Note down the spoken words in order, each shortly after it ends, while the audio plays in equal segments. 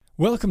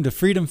Welcome to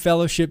Freedom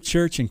Fellowship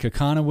Church in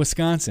Kaukauna,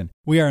 Wisconsin.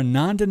 We are a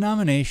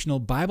non-denominational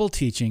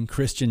Bible-teaching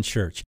Christian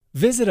church.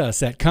 Visit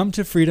us at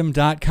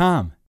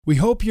cometofreedom.com. We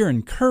hope you're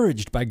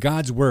encouraged by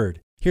God's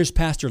Word. Here's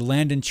Pastor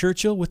Landon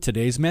Churchill with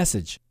today's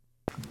message.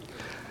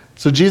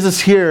 So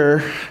Jesus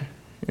here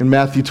in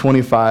Matthew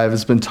 25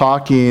 has been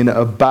talking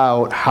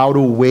about how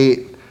to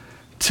wait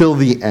till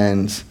the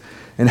end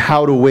and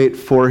how to wait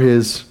for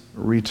His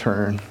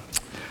return.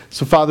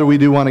 So Father, we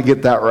do want to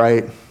get that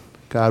right.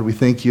 God, we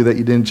thank you that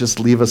you didn't just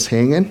leave us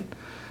hanging,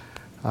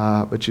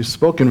 but you've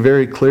spoken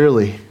very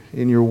clearly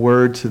in your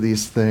word to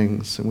these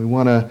things. And we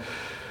want to,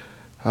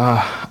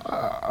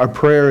 our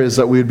prayer is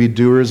that we would be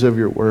doers of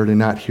your word and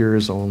not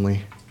hearers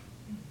only.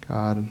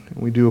 God,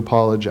 we do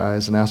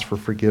apologize and ask for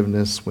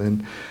forgiveness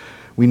when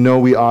we know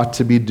we ought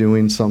to be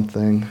doing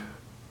something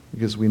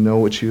because we know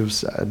what you have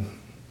said,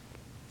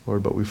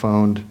 Lord, but we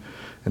found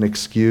an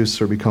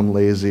excuse or become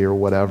lazy or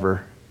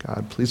whatever.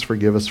 God, please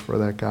forgive us for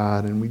that,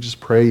 God, and we just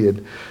pray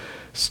you'd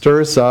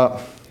stir us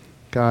up.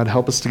 God,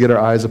 help us to get our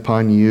eyes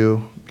upon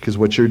you because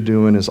what you're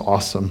doing is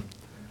awesome,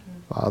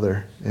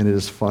 Father, and it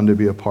is fun to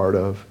be a part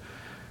of.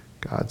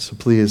 God, so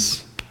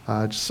please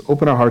just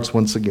open our hearts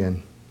once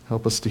again.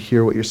 Help us to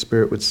hear what your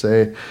Spirit would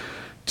say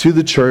to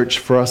the church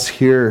for us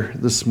here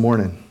this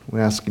morning. We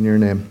ask in your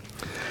name.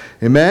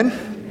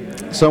 Amen?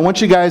 So I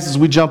want you guys, as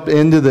we jump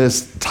into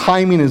this,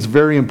 timing is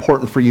very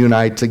important for you and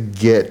I to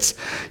get.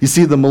 You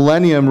see, the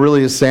millennium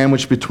really is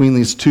sandwiched between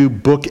these two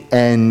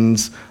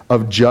bookends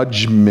of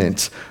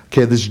judgment.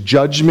 Okay, this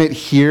judgment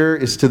here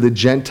is to the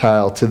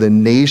Gentile, to the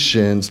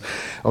nations,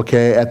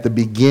 okay, at the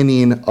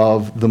beginning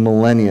of the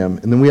millennium.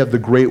 And then we have the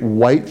great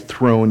white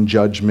throne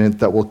judgment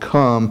that will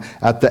come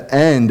at the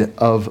end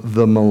of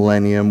the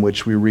millennium,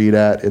 which we read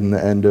at in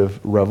the end of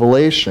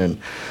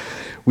Revelation.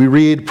 We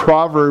read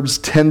Proverbs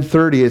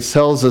 10:30. It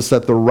tells us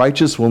that the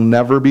righteous will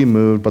never be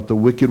moved, but the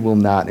wicked will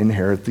not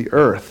inherit the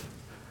earth.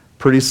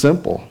 Pretty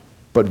simple,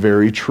 but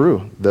very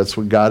true. That's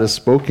what God has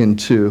spoken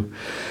to.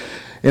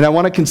 And I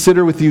want to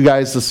consider with you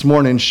guys this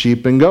morning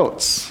sheep and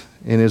goats.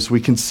 And as we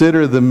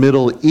consider the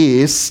Middle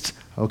East,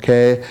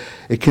 okay,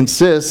 it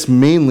consists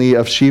mainly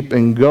of sheep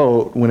and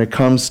goat when it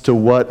comes to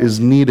what is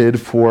needed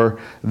for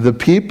the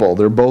people.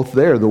 They're both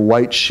there. The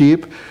white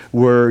sheep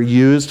were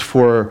used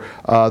for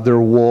their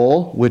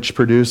wool, which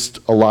produced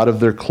a lot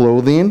of their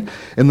clothing.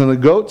 And then the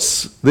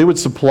goats, they would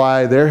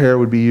supply, their hair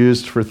would be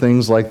used for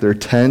things like their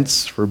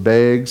tents, for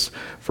bags,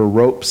 for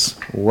ropes,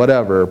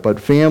 whatever. But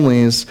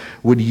families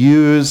would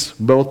use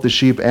both the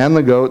sheep and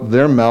the goat,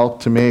 their milk,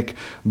 to make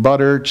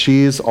butter,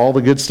 cheese, all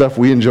the good stuff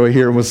we enjoy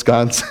here in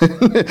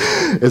Wisconsin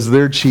as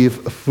their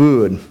chief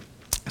food.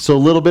 So a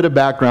little bit of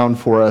background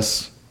for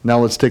us. Now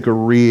let's take a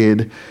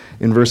read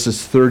in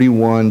verses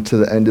 31 to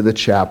the end of the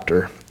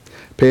chapter.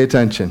 Pay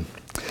attention.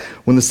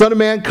 When the Son of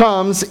Man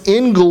comes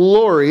in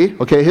glory,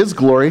 okay, his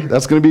glory,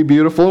 that's going to be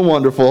beautiful and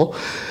wonderful,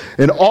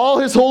 and all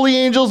his holy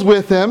angels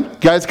with him.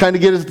 Guys kind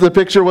of get the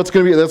picture of what's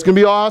going to be. That's going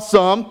to be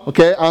awesome,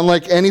 okay,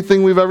 unlike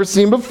anything we've ever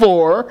seen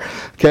before.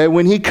 Okay,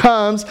 when he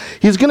comes,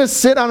 he's going to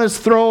sit on his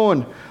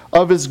throne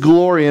of his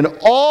glory, and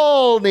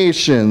all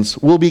nations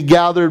will be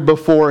gathered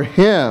before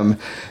him,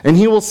 and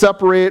he will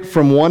separate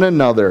from one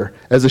another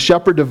as a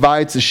shepherd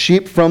divides the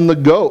sheep from the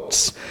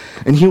goats.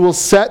 And he will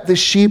set the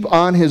sheep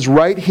on his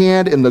right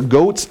hand and the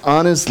goats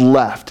on his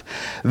left.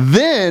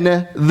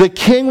 Then the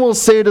king will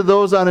say to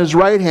those on his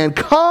right hand,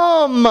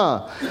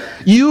 "Come,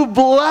 you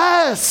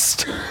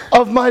blessed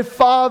of my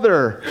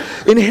Father,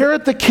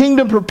 inherit the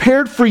kingdom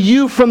prepared for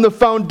you from the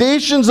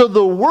foundations of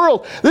the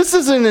world." This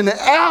isn't an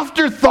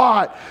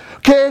afterthought.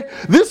 Okay,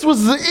 this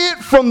was it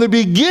from the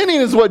beginning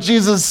is what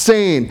Jesus is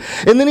saying.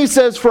 And then he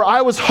says, "For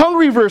I was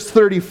hungry," verse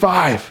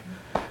 35,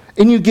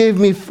 "and you gave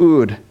me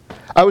food.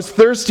 I was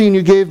thirsty and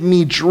you gave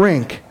me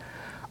drink.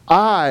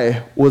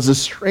 I was a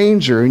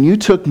stranger and you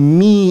took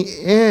me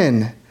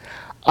in.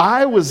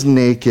 I was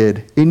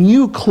naked and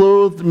you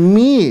clothed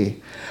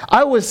me.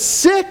 I was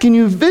sick and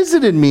you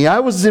visited me. I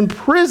was in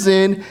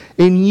prison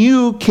and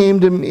you came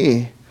to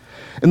me."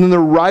 And then the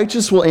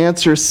righteous will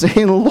answer,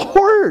 saying,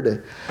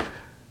 "Lord,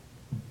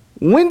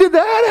 when did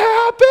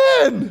that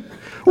happen?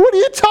 What are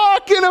you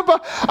talking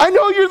about? I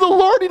know you're the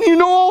Lord and you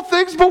know all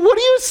things, but what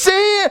are you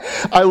saying?"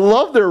 I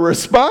love their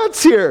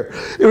response here.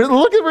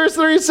 Look at verse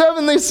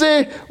 37. They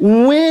say,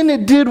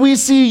 "When did we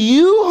see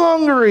you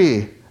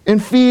hungry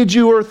and feed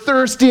you, or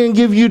thirsty and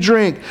give you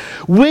drink?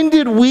 When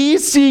did we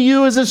see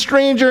you as a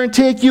stranger and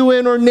take you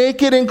in, or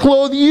naked and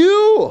clothe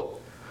you?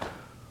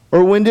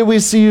 Or when did we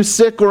see you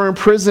sick or in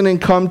prison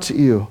and come to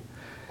you?"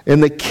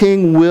 And the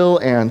king will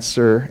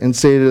answer and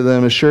say to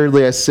them,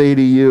 "Assuredly I say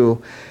to you,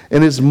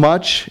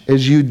 inasmuch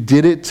as you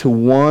did it to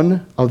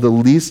one of the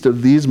least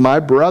of these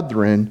my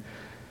brethren,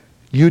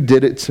 you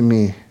did it to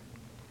me."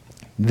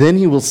 Then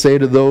he will say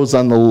to those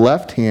on the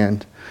left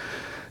hand,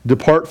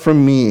 "Depart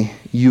from me,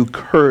 you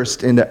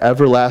cursed, into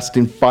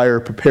everlasting fire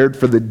prepared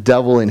for the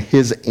devil and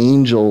his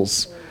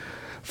angels.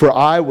 For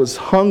I was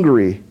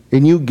hungry,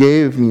 and you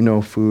gave me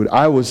no food.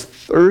 I was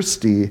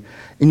thirsty,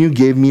 and you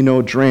gave me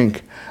no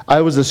drink.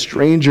 I was a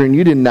stranger, and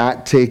you did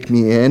not take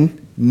me in,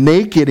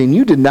 naked, and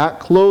you did not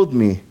clothe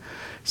me.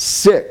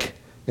 sick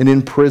and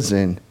in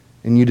prison,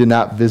 and you did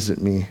not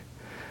visit me.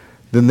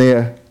 Then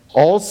they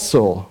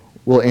also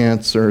will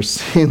answer,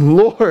 saying,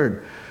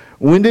 Lord,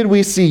 when did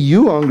we see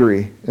you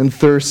hungry and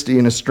thirsty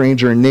and a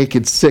stranger and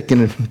naked, sick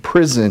and in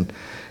prison,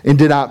 and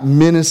did not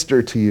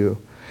minister to you?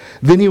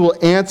 Then he will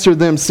answer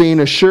them, saying,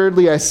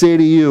 assuredly I say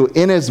to you,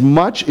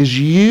 inasmuch as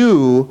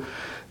you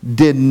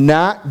did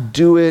not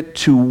do it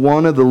to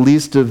one of the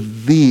least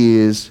of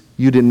these,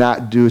 you did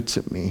not do it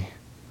to me.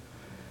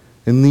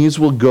 And these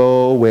will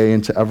go away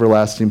into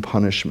everlasting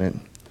punishment,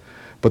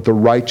 but the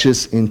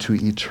righteous into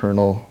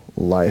eternal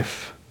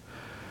life.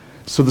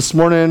 So this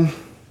morning,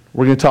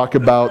 we're going to talk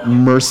about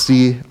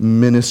mercy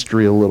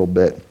ministry a little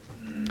bit.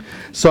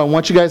 So I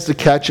want you guys to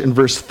catch in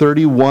verse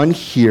 31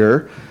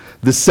 here,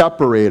 the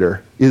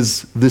separator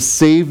is the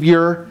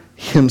Savior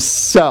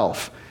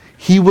himself.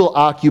 He will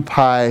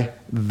occupy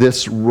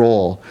this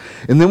role.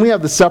 And then we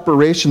have the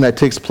separation that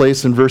takes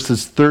place in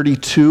verses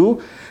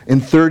 32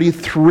 and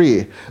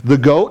 33. The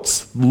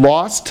goats,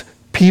 lost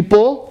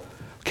people,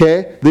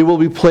 okay, they will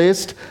be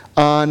placed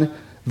on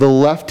the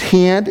left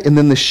hand, and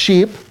then the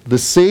sheep, the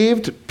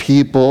saved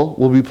people,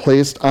 will be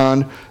placed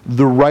on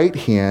the right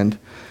hand.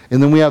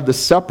 And then we have the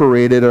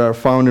separated are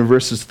found in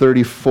verses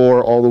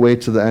 34 all the way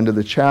to the end of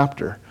the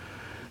chapter.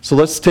 So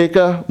let's take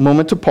a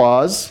moment to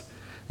pause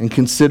and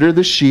consider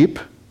the sheep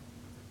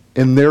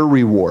and their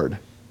reward.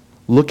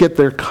 Look at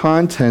their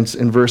contents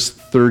in verse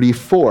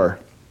 34.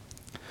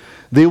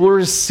 They will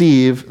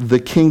receive the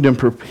kingdom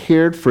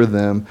prepared for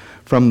them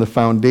from the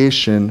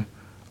foundation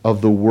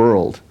of the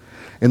world.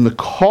 And the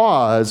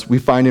cause we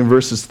find in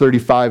verses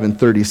 35 and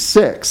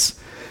 36.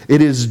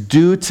 It is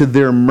due to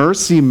their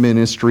mercy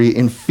ministry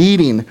in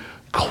feeding,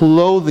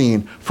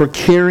 clothing, for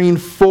caring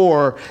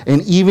for,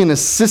 and even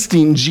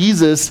assisting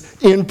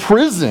Jesus in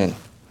prison.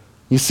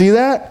 You see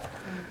that?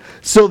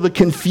 So the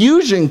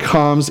confusion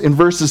comes in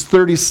verses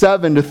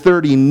 37 to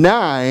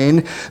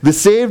 39. The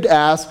saved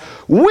ask,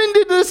 when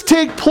did this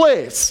take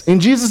place?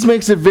 And Jesus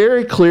makes it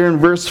very clear in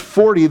verse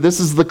 40. This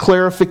is the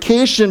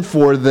clarification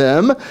for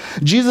them.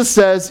 Jesus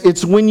says,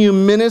 it's when you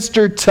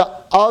minister to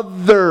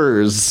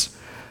others.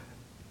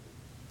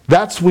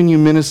 That's when you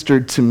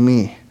ministered to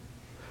me.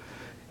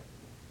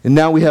 And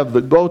now we have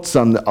the goats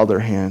on the other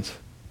hand.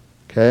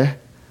 Okay?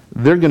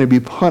 They're going to be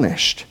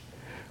punished.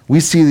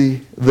 We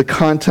see the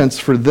contents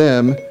for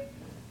them.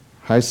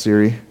 Hi,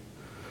 Siri.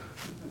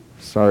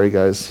 Sorry,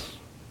 guys.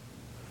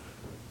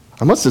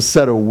 I must have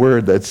said a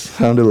word that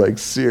sounded like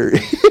Siri.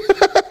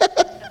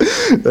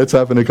 That's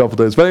happened a couple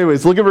times. But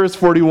anyways, look at verse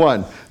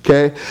 41.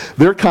 Okay?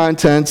 Their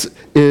contents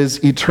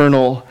is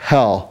eternal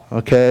hell.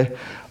 Okay?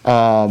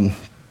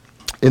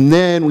 And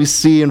then we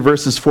see in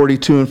verses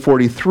 42 and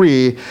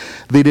 43,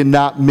 they did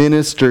not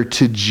minister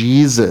to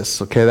Jesus.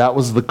 Okay, that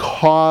was the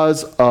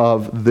cause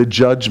of the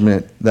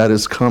judgment that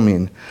is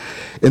coming.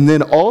 And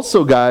then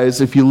also,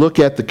 guys, if you look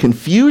at the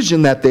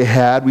confusion that they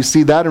had, we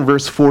see that in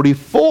verse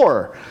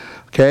 44.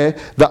 Okay,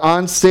 the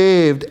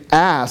unsaved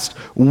asked,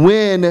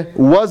 when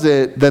was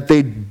it that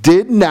they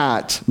did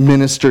not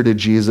minister to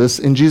Jesus?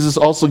 And Jesus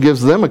also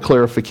gives them a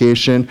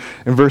clarification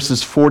in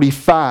verses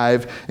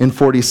 45 and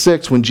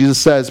 46 when Jesus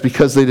says,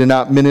 because they did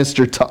not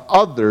minister to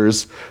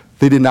others,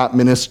 they did not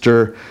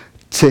minister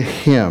to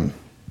him.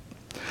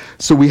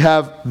 So we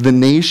have the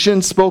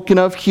nation spoken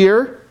of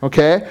here,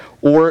 okay,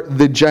 or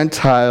the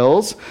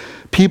Gentiles,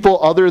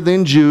 people other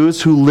than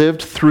Jews who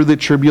lived through the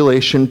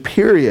tribulation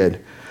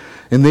period.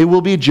 And they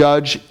will be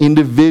judged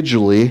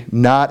individually,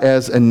 not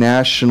as a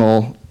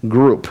national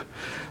group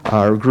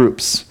or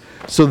groups.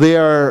 So they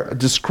are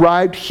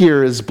described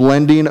here as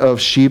blending of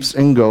sheep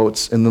and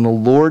goats, and then the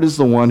Lord is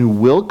the one who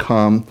will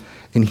come,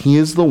 and he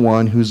is the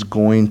one who's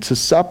going to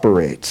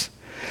separate.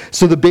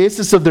 So the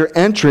basis of their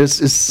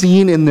interest is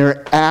seen in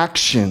their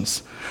actions,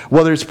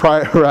 whether it's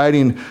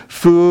providing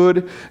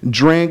food,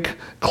 drink,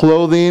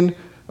 clothing,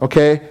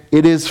 okay?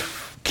 It is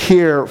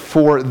care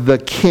for the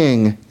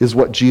king, is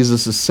what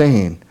Jesus is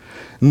saying.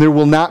 And there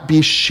will not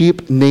be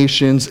sheep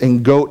nations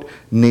and goat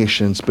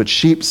nations, but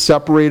sheep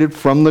separated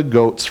from the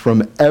goats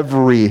from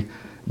every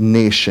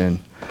nation.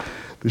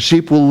 The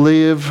sheep will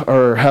live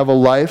or have a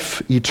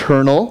life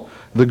eternal.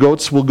 The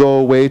goats will go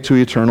away to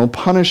eternal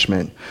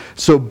punishment.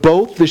 So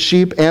both the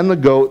sheep and the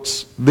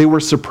goats, they were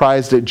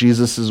surprised at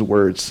Jesus'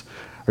 words.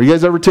 Are you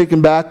guys ever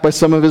taken back by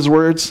some of his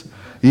words?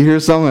 You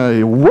hear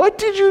something, what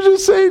did you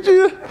just say,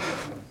 Jesus?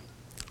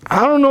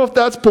 I don't know if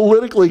that's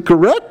politically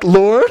correct,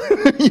 Lord.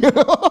 You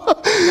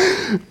know?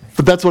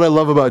 But that's what I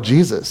love about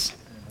Jesus.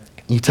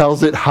 He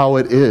tells it how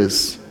it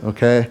is,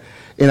 okay?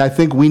 And I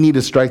think we need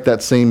to strike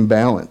that same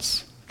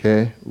balance,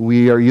 okay?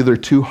 We are either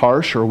too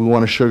harsh or we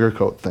want to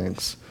sugarcoat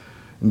things.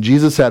 And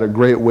Jesus had a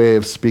great way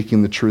of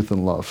speaking the truth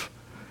in love.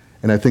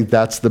 And I think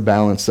that's the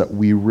balance that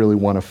we really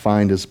want to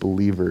find as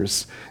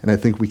believers. And I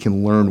think we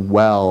can learn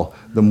well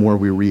the more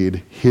we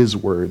read his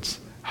words.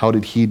 How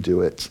did he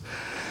do it?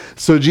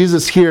 So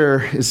Jesus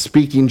here is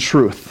speaking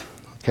truth,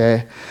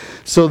 okay?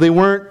 So they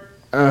weren't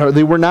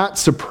they were not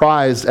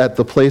surprised at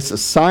the place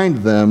assigned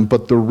them,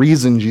 but the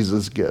reason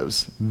Jesus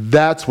gives.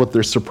 That's what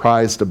they're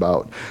surprised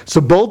about. So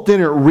both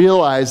didn't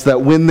realize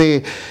that when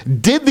they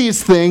did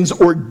these things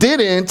or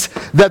didn't,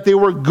 that they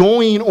were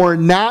going or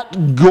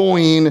not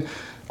going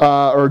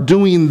or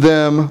doing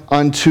them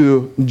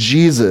unto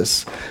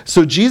Jesus.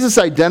 So Jesus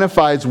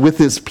identifies with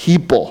his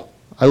people.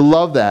 I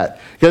love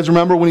that. You guys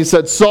remember when he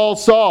said, Saul,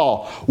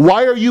 Saul,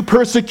 why are you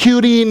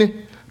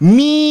persecuting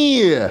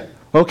me?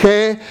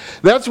 Okay?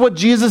 That's what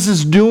Jesus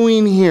is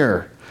doing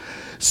here.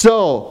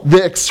 So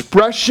the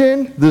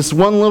expression, this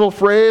one little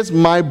phrase,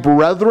 my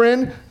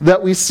brethren,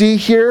 that we see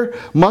here,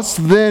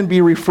 must then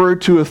be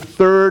referred to a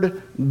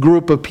third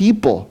group of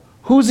people.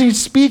 Who's he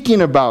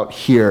speaking about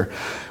here?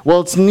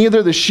 Well, it's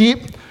neither the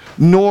sheep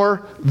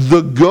nor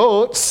the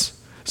goats.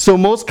 So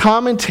most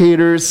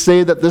commentators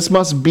say that this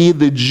must be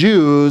the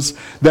Jews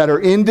that are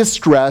in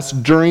distress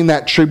during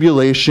that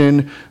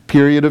tribulation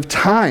period of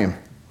time.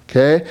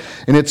 Okay?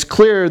 And it's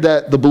clear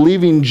that the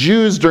believing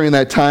Jews during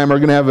that time are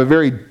going to have a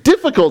very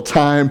difficult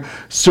time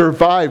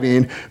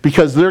surviving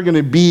because they're going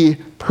to be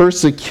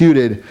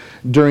persecuted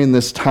during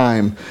this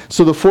time.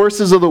 So the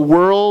forces of the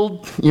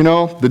world,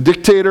 the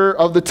dictator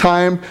of the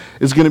time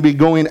is going to be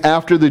going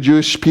after the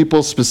Jewish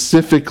people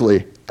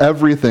specifically.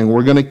 Everything.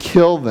 We're going to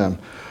kill them.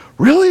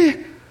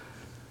 Really?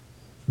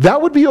 That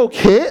would be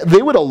okay?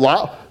 They would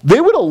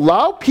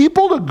allow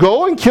people to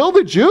go and kill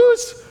the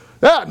Jews?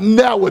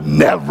 That would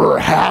never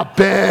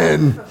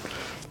happen.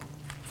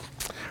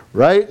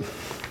 Right?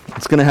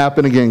 It's going to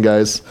happen again,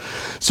 guys.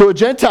 So a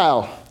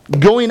Gentile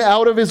going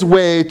out of his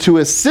way to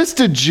assist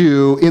a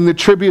Jew in the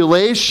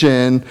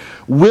tribulation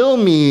will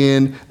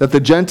mean that the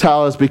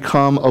Gentile has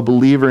become a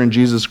believer in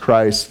Jesus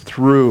Christ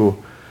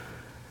through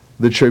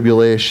the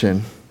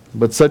tribulation.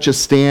 But such a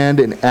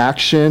stand in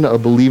action, a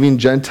believing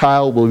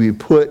Gentile will be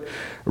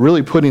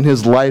really putting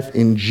his life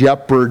in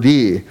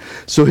jeopardy.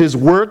 So his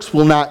works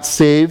will not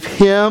save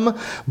him,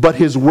 but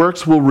his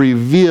works will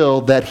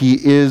reveal that he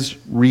is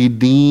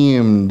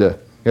redeemed. You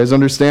guys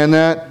understand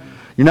that?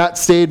 You're not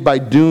saved by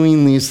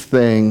doing these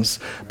things,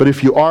 but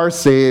if you are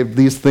saved,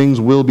 these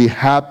things will be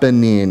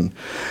happening.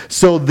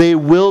 So they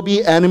will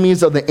be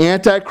enemies of the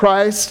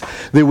Antichrist.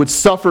 They would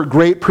suffer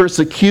great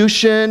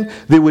persecution.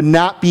 They would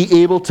not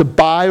be able to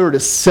buy or to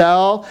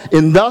sell,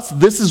 and thus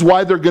this is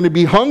why they're going to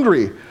be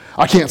hungry.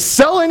 I can't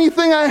sell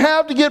anything I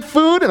have to get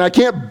food, and I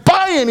can't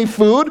buy any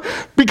food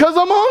because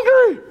I'm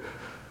hungry.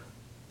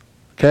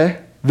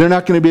 Okay? They're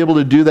not going to be able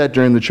to do that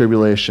during the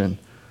tribulation.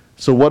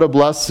 So what a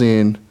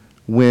blessing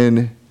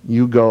when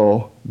you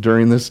go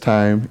during this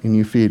time and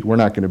you feed. We're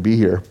not going to be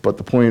here, but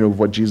the point of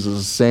what Jesus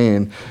is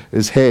saying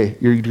is, hey,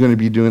 you're going to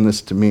be doing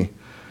this to me.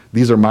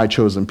 These are my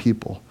chosen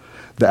people,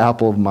 the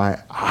apple of my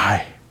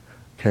eye.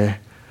 Okay?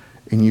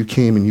 And you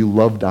came and you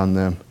loved on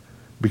them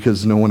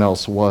because no one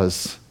else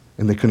was.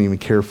 And they couldn't even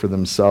care for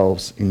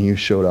themselves, and you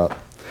showed up.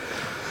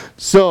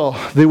 So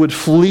they would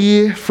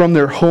flee from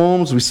their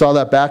homes. We saw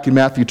that back in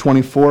Matthew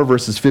 24,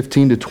 verses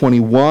 15 to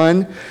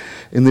 21.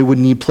 And they would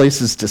need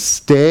places to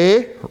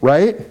stay,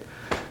 right?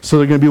 So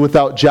they're going to be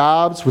without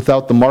jobs,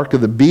 without the mark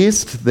of the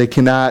beast. They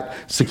cannot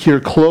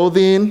secure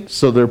clothing,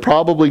 so they're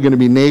probably going to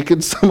be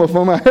naked. Some of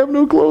them, I have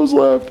no clothes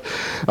left.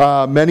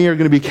 Many are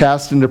going to be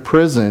cast into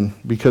prison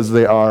because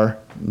they are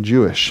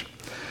Jewish.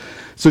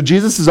 So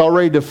Jesus has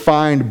already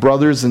defined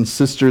brothers and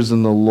sisters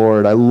in the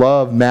Lord. I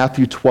love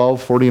Matthew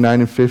 12, 49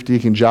 and 50. You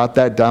can jot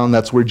that down.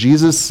 That's where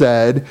Jesus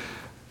said,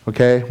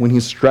 okay, when he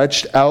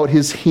stretched out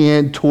his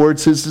hand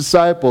towards his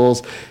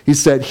disciples, he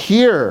said,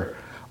 here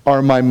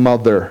are my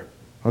mother,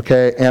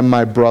 okay, and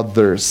my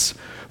brothers.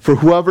 For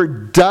whoever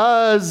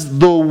does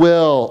the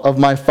will of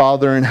my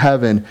Father in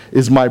heaven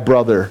is my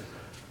brother,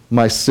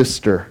 my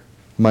sister,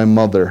 my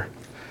mother.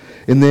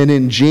 And then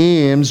in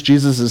James,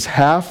 Jesus'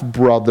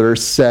 half-brother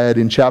said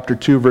in chapter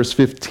 2, verse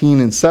 15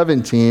 and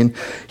 17,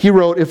 he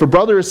wrote, if a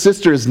brother or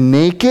sister is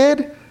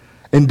naked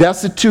and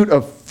destitute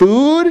of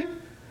food,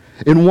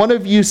 and one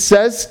of you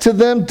says to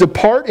them,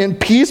 depart in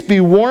peace, be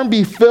warm,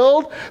 be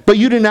filled, but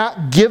you do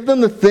not give them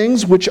the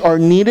things which are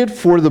needed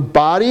for the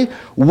body,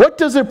 what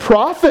does it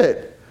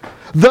profit?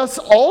 Thus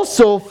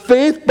also,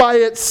 faith by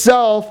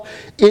itself,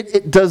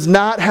 it does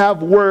not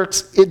have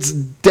works, it's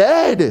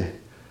dead.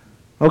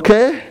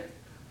 Okay?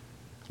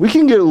 We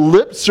can get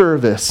lip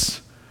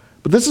service,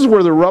 but this is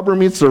where the rubber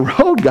meets the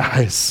road,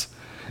 guys.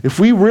 If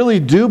we really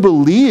do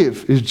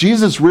believe, if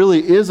Jesus really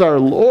is our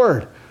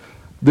Lord,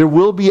 there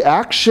will be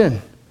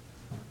action.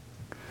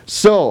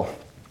 So,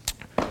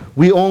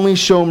 we only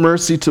show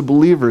mercy to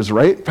believers,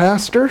 right,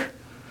 Pastor?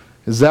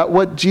 Is that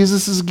what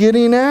Jesus is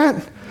getting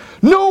at?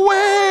 No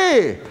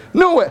way!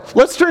 No way.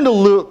 Let's turn to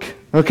Luke.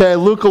 Okay,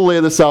 Luke will lay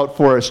this out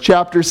for us.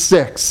 Chapter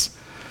 6.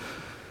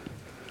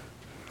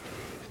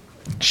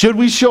 Should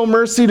we show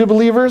mercy to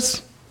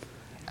believers?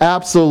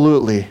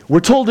 Absolutely.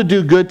 We're told to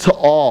do good to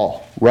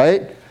all,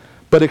 right?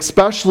 But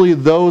especially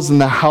those in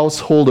the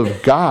household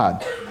of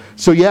God.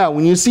 So yeah,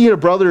 when you see a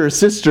brother or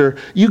sister,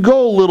 you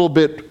go a little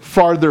bit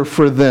farther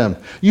for them.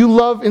 You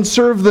love and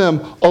serve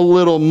them a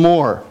little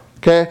more,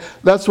 okay?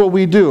 That's what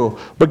we do.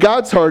 But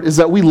God's heart is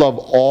that we love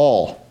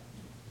all.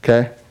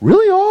 Okay?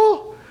 Really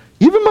all?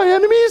 Even my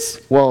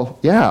enemies? Well,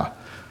 yeah.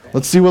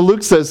 Let's see what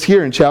Luke says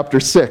here in chapter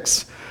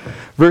 6,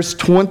 verse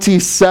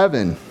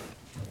 27.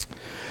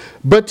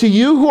 But to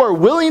you who are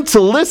willing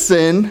to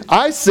listen,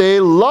 I say,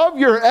 love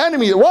your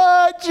enemies.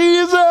 What,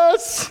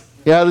 Jesus?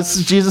 Yeah, this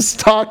is Jesus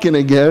talking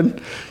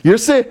again. You're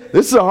saying,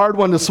 this is a hard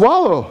one to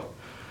swallow.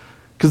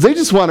 Because they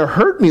just want to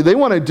hurt me. They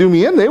want to do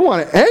me in. They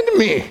want to end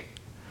me.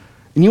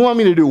 And you want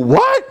me to do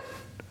what?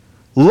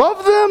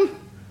 Love them?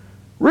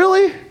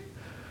 Really?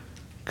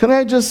 Can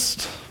I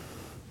just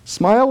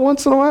smile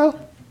once in a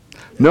while?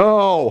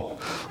 No.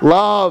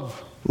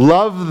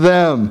 Love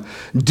them.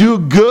 Do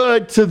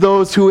good to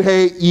those who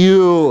hate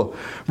you.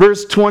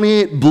 Verse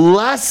 28,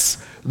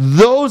 bless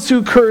those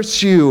who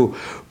curse you.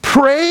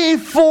 Pray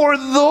for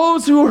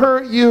those who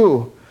hurt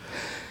you.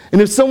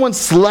 And if someone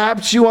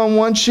slaps you on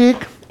one cheek,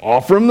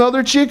 offer him the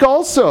other cheek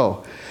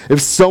also.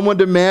 If someone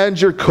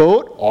demands your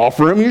coat,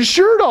 offer him your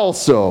shirt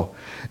also.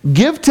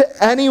 Give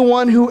to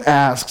anyone who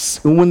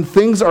asks. And when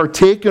things are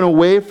taken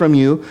away from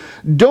you,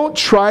 don't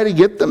try to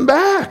get them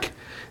back.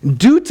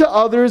 Do to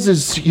others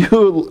as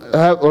you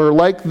are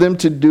like them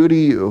to do to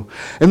you.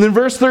 And then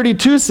verse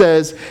 32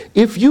 says,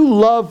 if you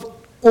love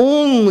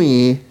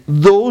only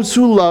those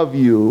who love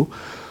you,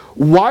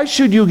 why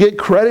should you get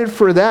credit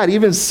for that?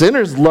 Even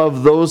sinners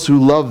love those who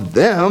love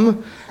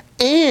them.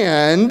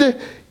 And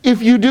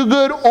if you do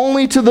good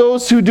only to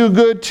those who do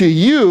good to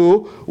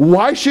you,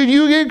 why should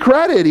you get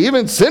credit?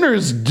 Even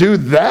sinners do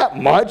that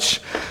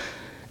much.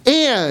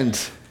 And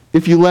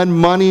if you lend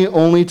money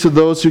only to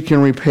those who can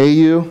repay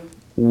you,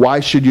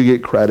 why should you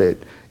get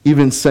credit?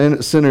 Even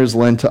sinners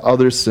lend to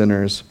other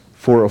sinners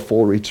for a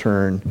full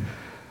return.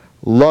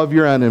 Love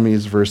your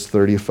enemies, verse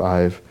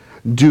 35.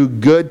 Do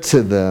good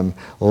to them.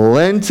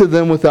 Lend to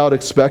them without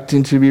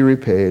expecting to be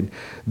repaid.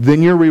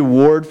 Then your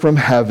reward from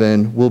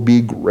heaven will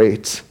be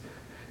great.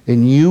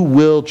 And you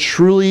will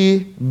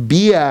truly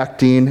be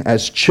acting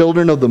as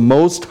children of the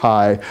Most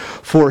High,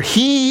 for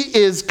He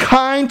is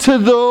kind to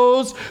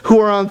those who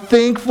are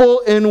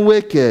unthankful and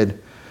wicked.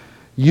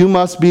 You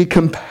must be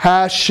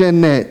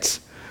compassionate,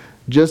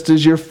 just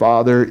as your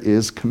Father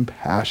is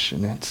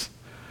compassionate.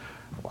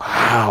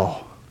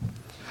 Wow.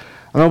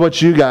 I don't know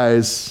about you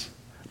guys,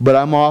 but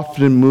I'm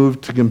often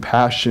moved to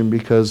compassion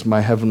because my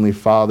Heavenly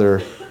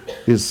Father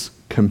is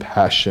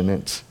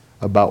compassionate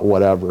about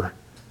whatever.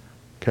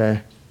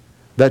 Okay?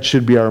 That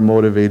should be our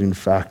motivating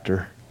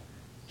factor.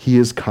 He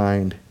is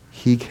kind.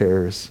 He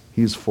cares.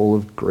 He's full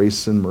of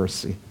grace and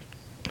mercy.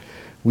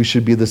 We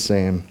should be the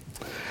same.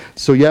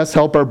 So yes,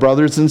 help our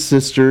brothers and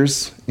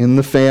sisters in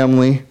the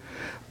family,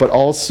 but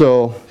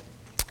also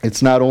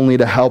it's not only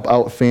to help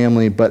out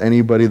family, but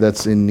anybody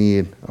that's in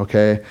need,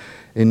 okay?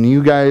 And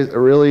you guys,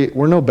 really,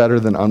 we're no better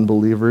than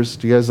unbelievers.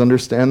 Do you guys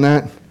understand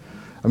that?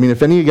 I mean,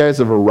 if any of you guys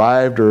have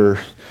arrived or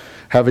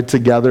have it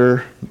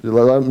together,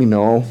 let me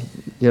know,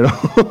 you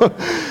know.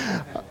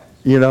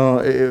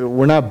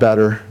 We're not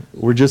better.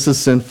 We're just as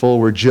sinful.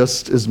 We're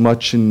just as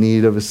much in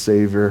need of a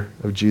Savior,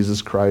 of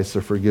Jesus Christ,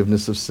 the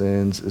forgiveness of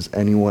sins, as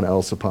anyone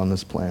else upon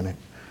this planet.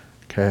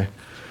 Okay?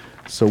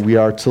 So we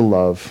are to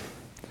love.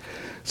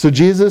 So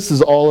Jesus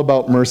is all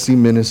about mercy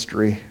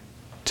ministry.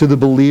 To the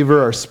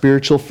believer, our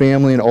spiritual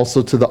family, and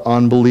also to the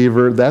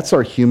unbeliever. That's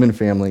our human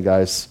family,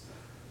 guys.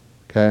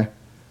 Okay?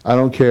 I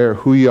don't care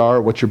who you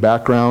are, what your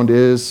background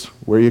is,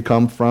 where you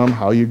come from,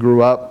 how you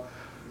grew up.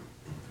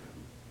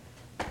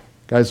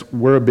 Guys,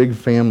 we're a big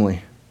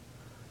family.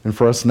 And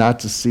for us not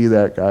to see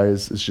that,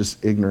 guys, is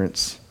just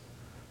ignorance.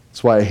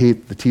 That's why I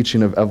hate the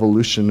teaching of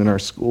evolution in our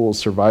schools,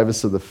 survival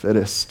of the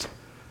fittest.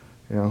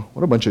 You know,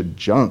 what a bunch of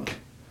junk.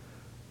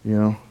 You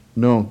know,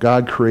 no,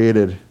 God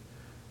created.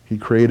 He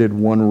created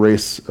one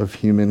race of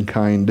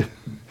humankind.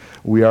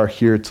 We are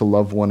here to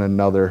love one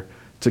another,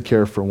 to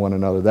care for one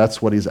another.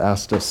 That's what He's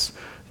asked us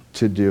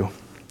to do.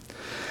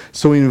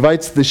 So He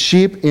invites the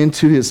sheep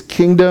into His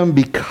kingdom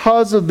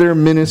because of their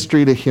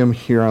ministry to Him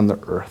here on the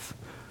earth.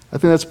 I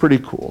think that's pretty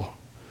cool.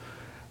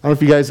 I don't know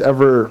if you guys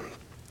ever,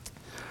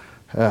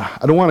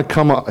 I don't want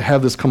to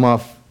have this come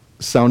off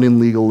sounding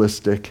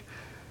legalistic,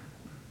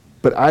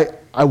 but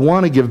I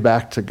want to give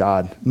back to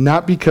God,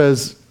 not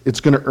because it's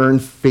going to earn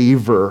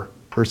favor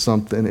or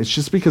something. It's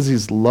just because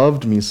He's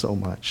loved me so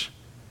much.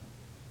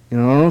 You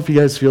know, I don't know if you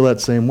guys feel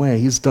that same way.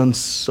 He's done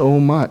so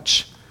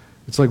much.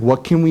 It's like,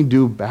 what can we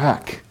do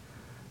back?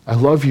 I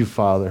love you,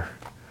 Father.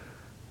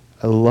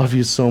 I love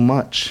you so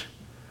much.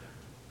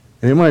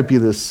 And it might be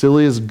the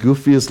silliest,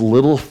 goofiest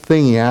little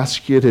thing He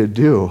asks you to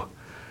do.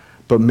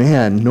 But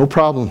man, no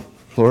problem,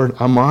 Lord,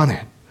 I'm on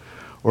it.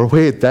 Or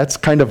wait, that's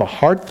kind of a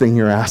hard thing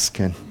you're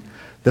asking.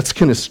 That's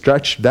going to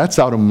stretch, that's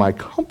out of my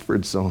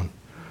comfort zone.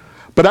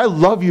 But I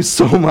love you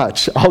so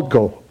much, I'll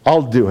go,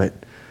 I'll do it.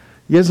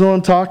 You guys know what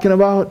I'm talking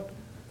about?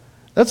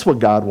 That's what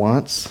God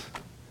wants.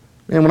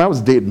 Man, when I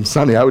was dating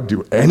Sonny, I would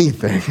do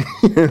anything,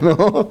 you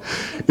know?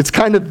 It's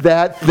kind of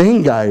that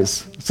thing,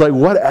 guys. It's like,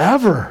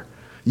 whatever.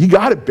 You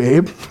got it,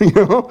 babe. You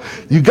know?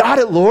 You got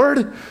it,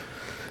 Lord.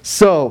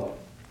 So,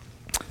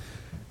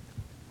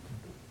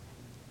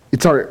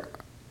 it's our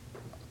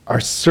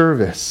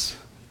service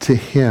to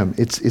him.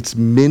 It's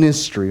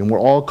ministry, and we're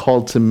all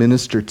called to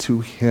minister to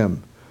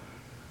him.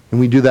 And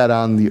we do that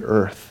on the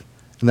earth.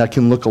 And that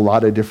can look a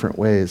lot of different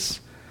ways.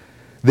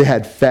 They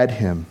had fed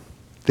him.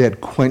 They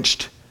had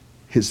quenched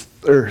his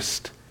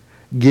thirst.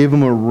 Gave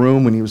him a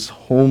room when he was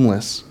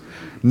homeless.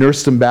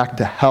 Nursed him back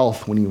to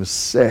health when he was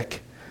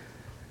sick.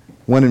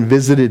 Went and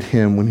visited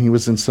him when he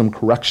was in some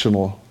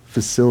correctional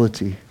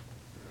facility.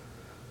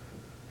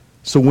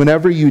 So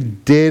whenever you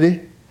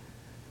did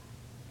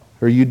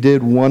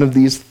one of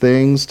these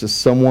things to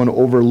someone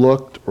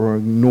overlooked or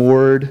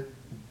ignored,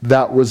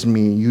 that was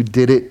me. You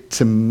did it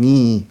to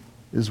me,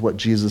 is what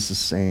Jesus is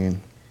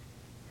saying.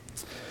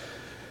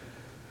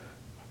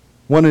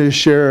 Wanted to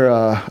share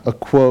a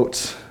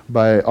quote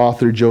by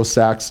author Joe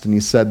Saxton. He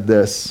said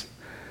this: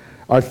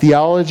 "Our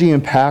theology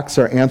impacts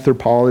our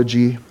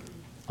anthropology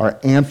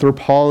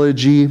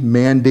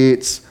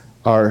mandates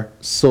our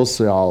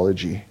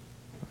sociology."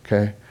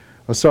 Okay?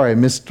 Oh, sorry, I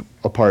missed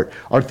a part.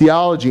 Our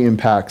theology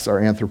impacts our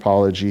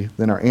anthropology,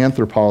 then our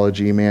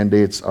anthropology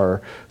mandates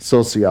our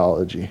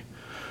sociology.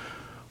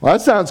 Well,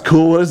 that sounds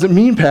cool. What does it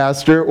mean,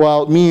 Pastor?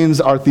 Well, it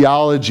means our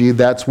theology,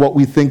 that's what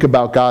we think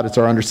about God. It's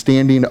our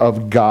understanding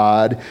of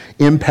God,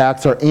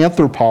 impacts our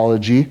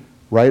anthropology,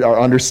 right? Our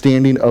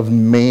understanding of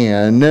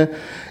man.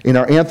 And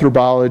our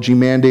anthropology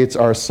mandates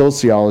our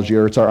sociology,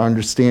 or it's our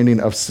understanding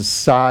of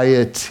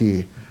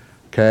society.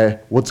 Okay?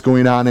 What's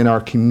going on in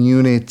our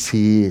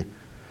community.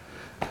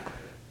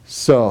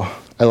 So,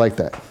 I like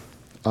that.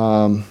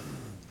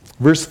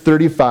 Verse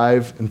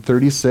 35 and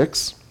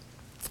 36.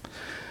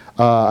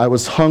 I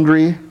was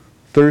hungry,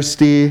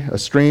 thirsty, a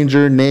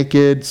stranger,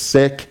 naked,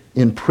 sick,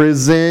 in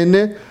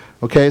prison.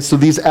 Okay, so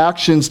these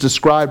actions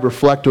described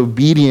reflect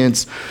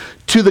obedience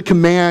to the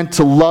command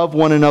to love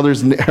one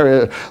another's,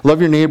 love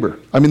your neighbor.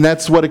 I mean,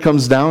 that's what it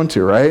comes down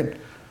to, right?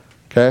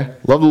 Okay,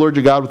 love the Lord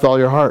your God with all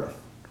your heart,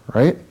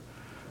 right?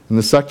 And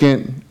the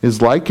second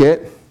is like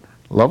it,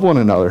 love one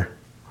another,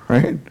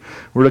 right?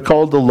 We're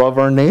called to love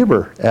our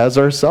neighbor as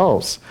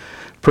ourselves.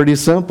 Pretty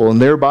simple, and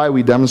thereby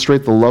we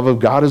demonstrate the love of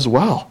God as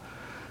well.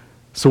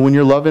 So when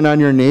you're loving on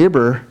your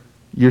neighbor,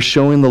 you're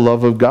showing the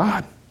love of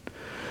God.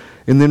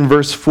 And then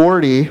verse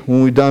 40,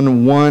 when we've done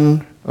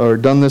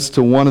this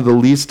to one of the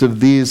least of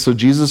these, so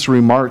Jesus'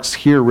 remarks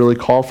here really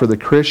call for the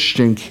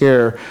Christian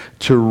care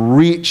to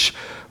reach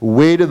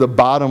way to the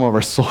bottom of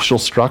our social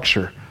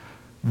structure.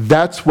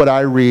 That's what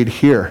I read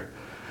here.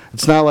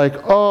 It's not like,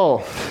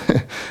 oh,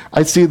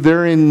 I see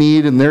they're in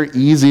need and they're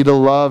easy to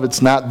love.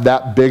 It's not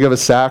that big of a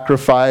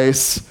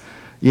sacrifice.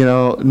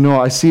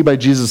 No, I see by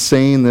Jesus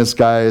saying this,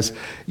 guys,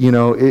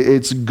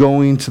 it's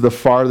going to the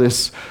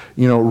farthest,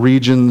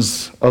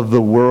 regions of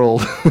the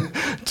world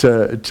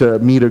to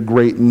meet a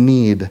great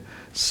need.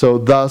 So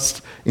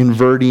thus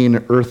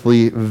inverting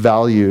earthly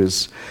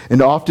values.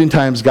 And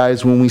oftentimes,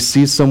 guys, when we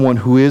see someone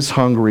who is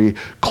hungry,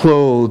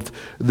 clothed,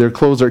 their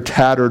clothes are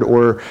tattered,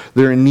 or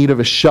they're in need of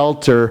a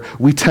shelter,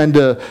 we tend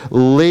to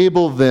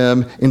label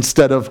them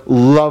instead of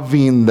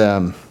loving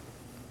them.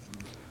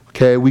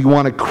 Okay, we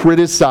want to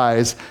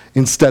criticize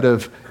instead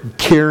of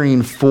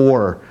caring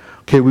for.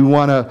 Okay, we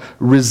want to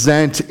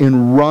resent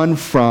and run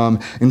from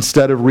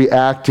instead of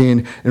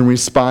reacting and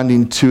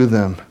responding to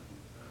them.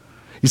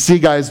 You see,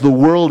 guys, the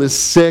world is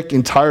sick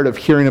and tired of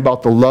hearing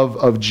about the love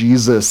of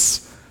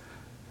Jesus.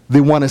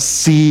 They want to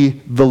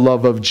see the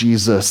love of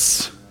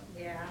Jesus.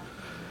 Yeah.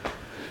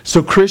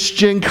 So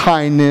Christian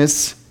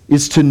kindness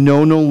is to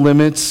know no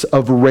limits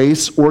of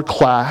race or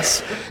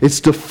class. It's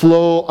to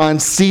flow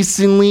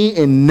unceasingly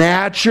and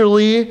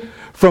naturally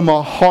from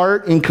a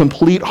heart in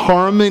complete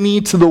harmony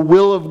to the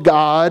will of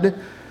God.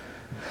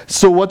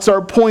 So what's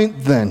our point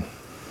then?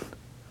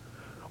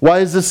 Why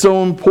is this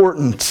so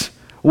important?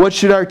 What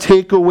should our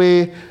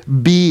takeaway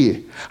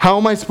be? How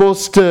am I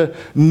supposed to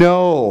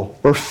know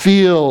or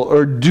feel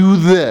or do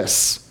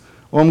this?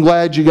 Well, I'm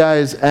glad you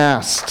guys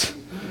asked.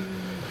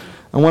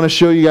 I want to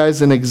show you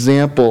guys an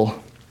example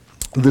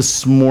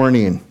this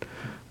morning.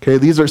 Okay,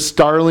 these are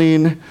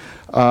starling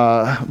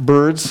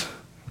birds.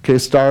 Okay,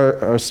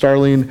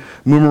 starling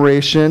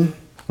murmuration.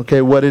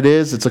 Okay, what it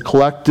is, it's a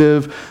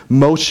collective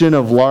motion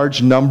of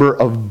large number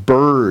of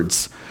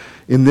birds.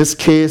 In this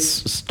case,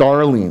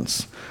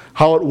 starlings.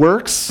 How it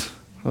works,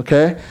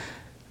 okay,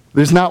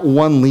 there's not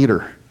one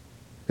leader.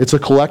 It's a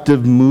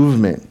collective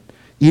movement.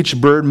 Each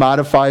bird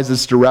modifies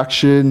its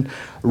direction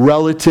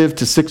relative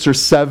to 6 or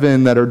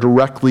 7 that are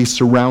directly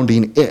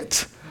surrounding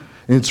it.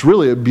 And it's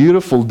really a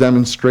beautiful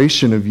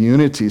demonstration of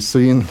unity,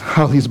 seeing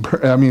how these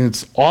birds,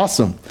 it's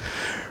awesome,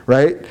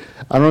 right?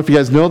 I don't know if you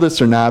guys know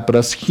this or not, but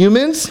us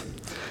humans,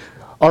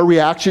 our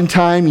reaction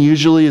time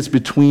usually is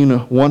between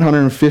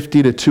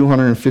 150 to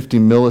 250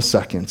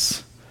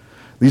 milliseconds.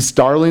 These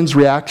starlings'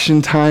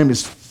 reaction time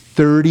is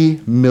 30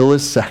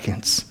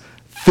 milliseconds.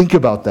 Think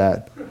about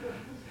that.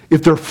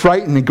 If they're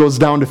frightened, it goes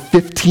down to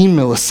 15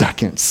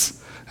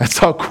 milliseconds. That's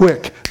how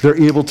quick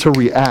they're able to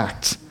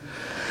react.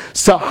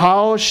 So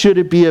how should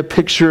it be a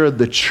picture of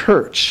the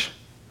church?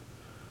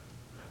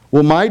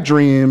 Well, my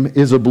dream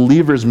is a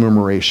believer's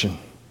murmuration.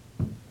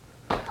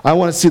 I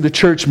want to see the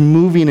church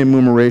moving in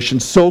murmuration,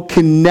 so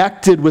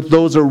connected with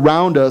those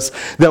around us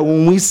that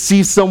when we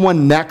see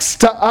someone next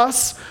to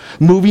us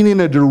moving in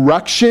a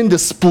direction,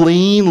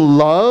 displaying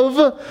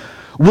love,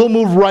 we'll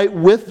move right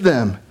with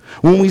them.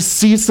 When we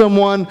see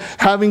someone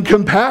having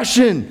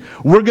compassion,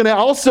 we're going to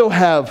also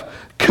have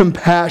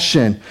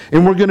compassion,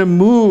 and we're going to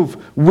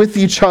move with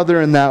each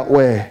other in that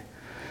way.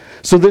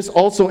 So this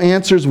also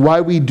answers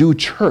why we do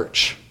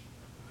church.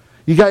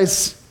 You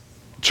guys,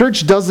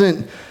 church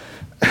doesn't,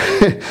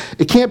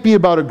 it can't be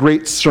about a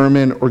great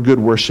sermon or good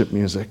worship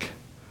music.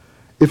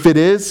 If it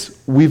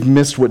is, we've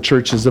missed what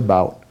church is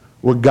about,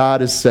 what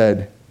God has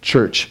said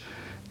church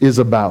is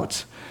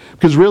about.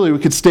 Because really, we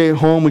could stay at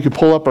home, we could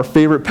pull up our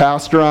favorite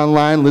pastor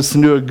online,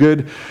 listen to a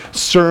good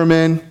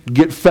sermon,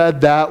 get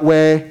fed that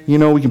way. You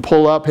know, we can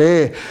pull up,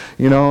 hey,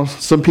 you know,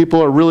 some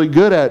people are really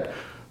good at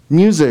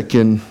music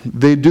and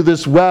they do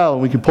this well.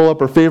 We can pull up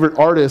our favorite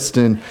artist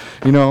and,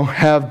 you know,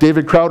 have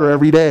David Crowder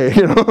every day.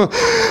 You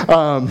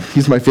know,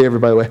 he's my favorite,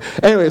 by the way.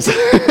 Anyways,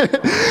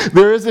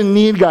 there is a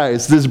need,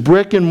 guys. These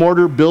brick and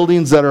mortar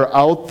buildings that are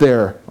out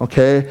there,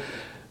 okay,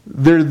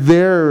 they're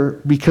there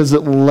because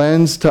it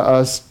lends to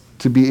us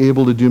to be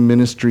able to do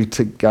ministry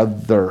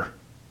together.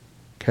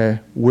 Okay?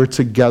 We're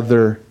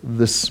together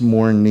this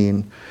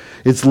morning.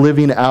 It's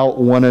living out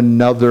one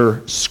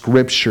another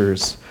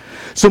scriptures.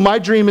 So my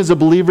dream is a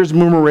believer's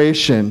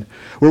murmuration,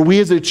 where we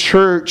as a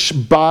church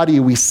body,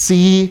 we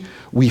see,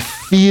 we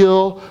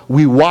feel,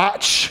 we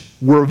watch,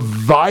 we're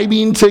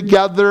vibing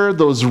together,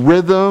 those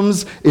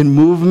rhythms and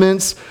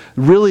movements,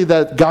 really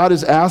that God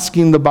is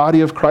asking the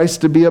body of Christ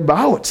to be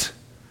about.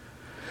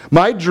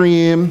 My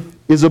dream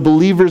is a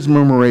believer's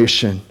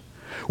murmuration,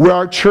 where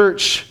our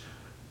church,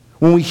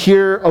 when we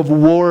hear of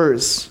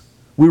wars,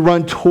 we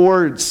run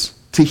towards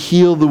to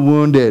heal the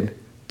wounded,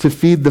 to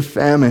feed the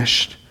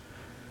famished.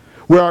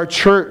 Where our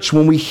church,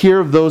 when we hear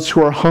of those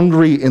who are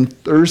hungry and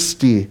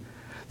thirsty,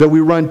 that we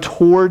run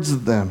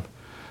towards them.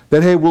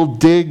 That, hey, we'll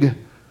dig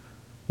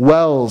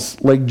wells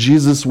like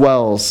Jesus'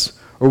 wells,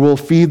 or we'll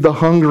feed the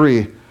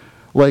hungry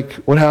like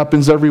what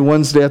happens every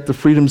Wednesday at the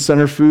Freedom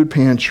Center Food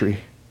Pantry.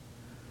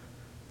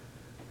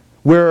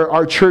 Where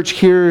our church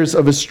hears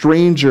of a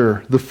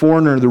stranger, the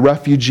foreigner, the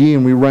refugee,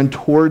 and we run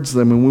towards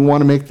them and we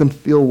want to make them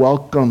feel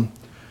welcome.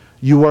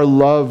 You are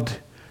loved.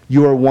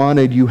 You are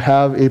wanted. You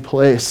have a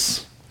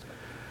place.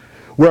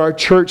 Where our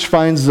church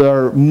finds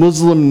our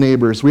Muslim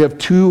neighbors. We have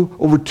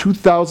over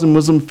 2,000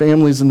 Muslim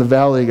families in the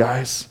valley,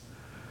 guys.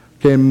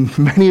 Okay,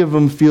 many of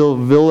them feel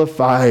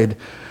vilified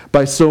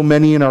by so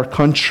many in our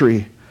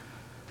country.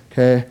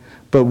 Okay,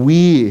 but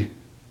we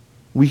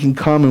can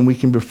come and we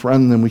can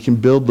befriend them. We can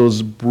build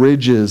those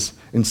bridges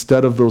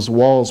instead of those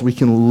walls. We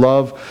can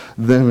love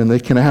them and they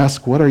can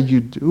ask, what are you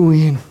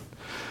doing?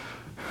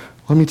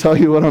 Let me tell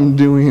you what I'm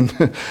doing.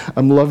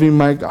 I'm loving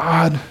my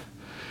God.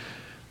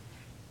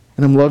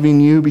 And I'm loving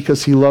you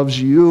because he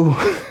loves you.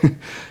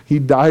 He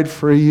died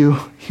for you.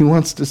 He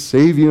wants to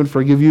save you and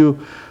forgive you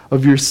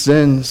of your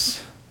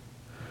sins.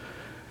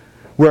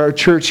 Where our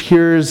church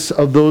hears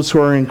of those who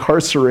are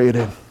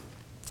incarcerated,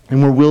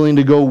 and we're willing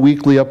to go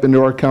weekly up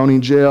into our county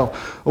jail.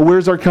 Well,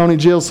 where's our county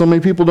jail? So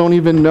many people don't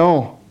even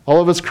know. All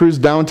of us cruise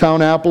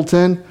downtown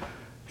Appleton. You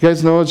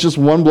guys know it's just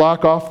one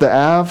block off the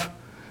Ave.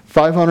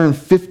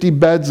 550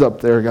 beds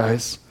up there,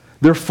 guys.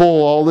 They're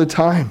full all the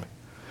time.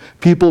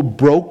 People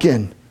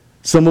broken.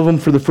 Some of them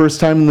for the first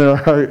time in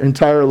their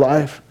entire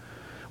life.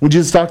 When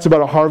Jesus talks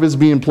about a harvest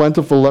being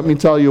plentiful, let me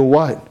tell you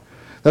what.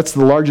 That's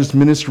the largest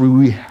ministry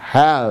we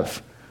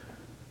have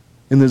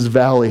in this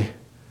valley.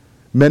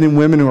 Men and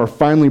women who are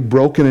finally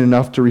broken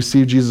enough to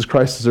receive Jesus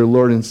Christ as their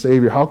Lord and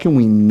Savior. How can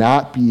we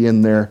not be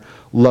in there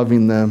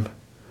loving them?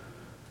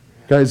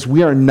 Guys,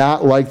 we are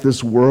not like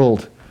this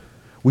world.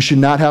 We should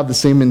not have the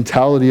same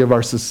mentality of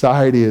our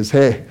society as,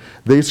 hey,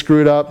 they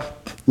screwed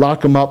up,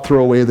 lock them up,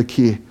 throw away the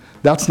key.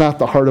 That's not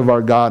the heart of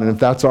our God. And if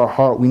that's our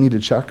heart, we need to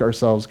check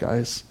ourselves,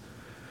 guys.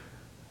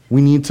 We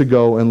need to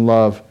go and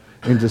love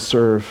and to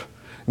serve.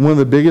 And one of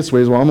the biggest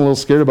ways, well, I'm a little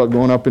scared about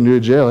going up into a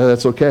jail. Hey,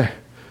 that's okay.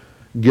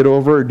 Get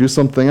over it or do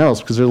something else,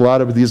 because there's a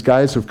lot of these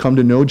guys who've come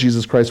to know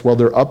Jesus Christ while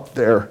they're up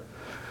there.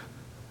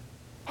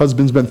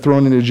 Husband's been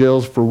thrown into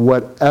jails for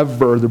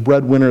whatever, the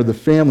breadwinner of the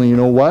family. You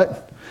know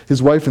what?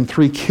 His wife and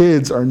 3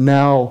 kids are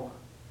now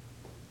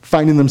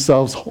finding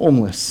themselves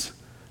homeless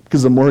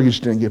because the mortgage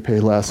didn't get paid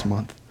last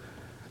month.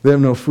 They have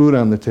no food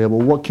on the table.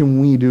 What can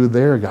we do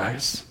there,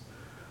 guys?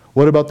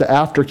 What about the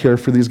aftercare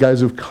for these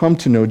guys who've come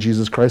to know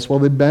Jesus Christ while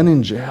they've been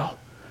in jail?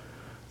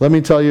 Let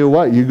me tell you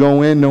what, you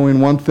go in knowing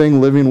one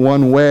thing, living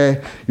one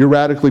way, you're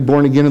radically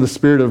born again in the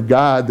Spirit of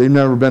God. They've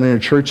never been in a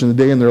church in a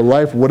day in their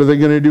life. What are they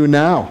going to do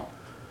now?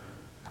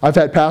 I've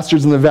had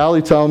pastors in the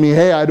valley tell me,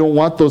 hey, I don't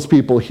want those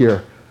people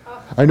here.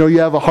 I know you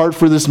have a heart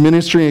for this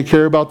ministry and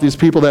care about these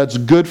people. That's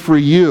good for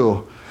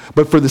you.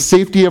 But for the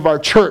safety of our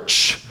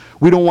church,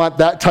 we don't want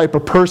that type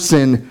of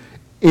person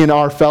in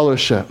our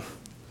fellowship.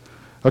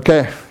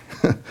 Okay,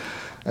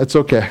 that's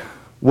okay.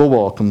 We'll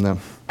welcome them.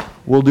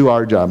 We'll do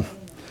our job.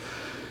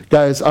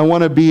 Guys, I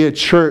want to be a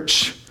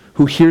church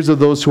who hears of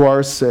those who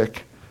are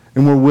sick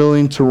And we're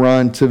willing to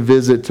run, to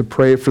visit, to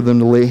pray for them,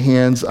 to lay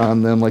hands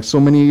on them like so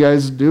many of you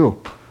guys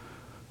do.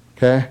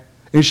 Okay?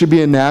 It should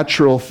be a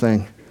natural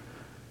thing.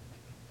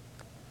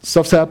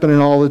 Stuff's happening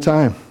all the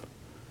time.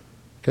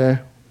 Okay?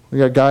 We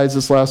got guys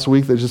this last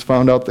week that just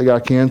found out they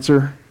got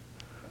cancer.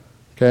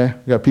 Okay?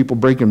 We got people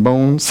breaking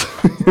bones.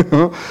 You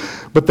know?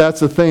 But that's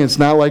the thing. It's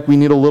not like we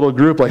need a little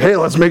group like, hey,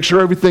 let's make sure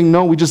everything.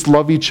 No, we just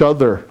love each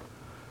other.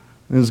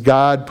 And as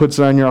God puts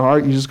it on your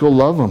heart, you just go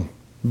love them.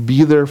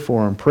 Be there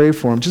for them. Pray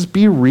for them. Just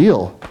be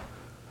real.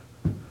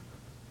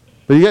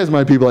 But you guys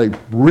might be like,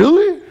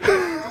 really?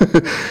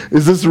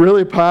 Is this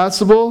really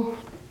possible?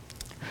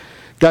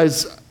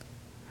 Guys,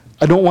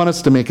 I don't want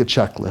us to make a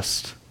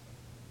checklist.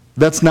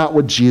 That's not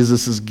what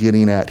Jesus is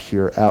getting at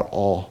here at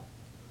all.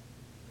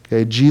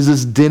 Okay,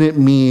 Jesus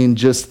didn't mean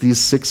just these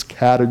 6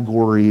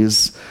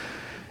 categories.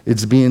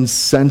 It's being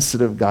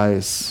sensitive,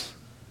 guys,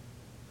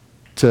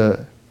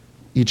 to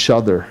each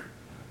other,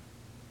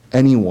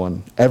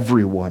 anyone,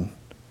 everyone.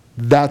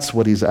 That's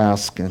what he's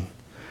asking.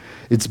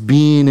 It's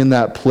being in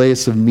that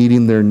place of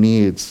meeting their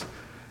needs.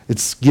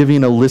 It's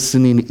giving a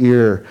listening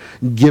ear,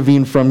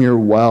 giving from your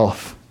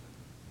wealth,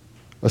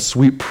 a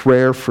sweet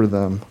prayer for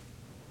them,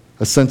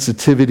 a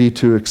sensitivity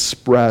to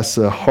express,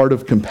 a heart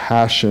of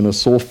compassion,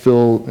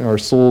 our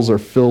souls are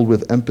filled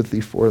with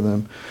empathy for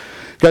them.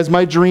 Guys,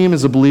 my dream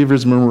is a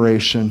believer's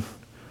memoration.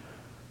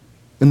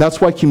 And that's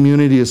why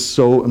community is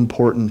so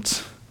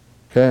important.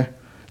 Okay?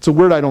 It's a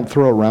word I don't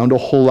throw around a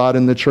whole lot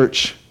in the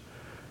church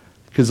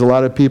because a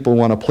lot of people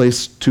want a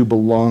place to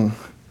belong.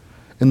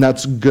 And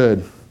that's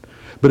good.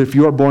 But if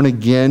you are born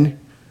again,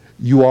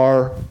 you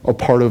are a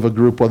part of a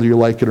group, whether you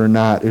like it or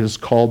not. It is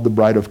called the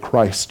bride of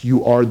Christ.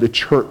 You are the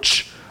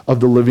church of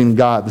the living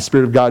God. The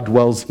Spirit of God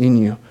dwells in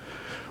you.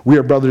 We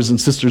are brothers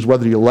and sisters,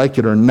 whether you like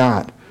it or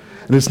not.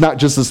 And it's not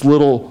just this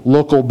little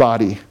local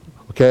body,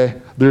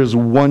 okay? There's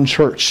one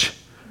church,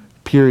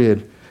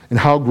 period. And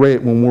how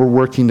great when we're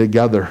working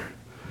together.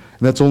 And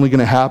that's only going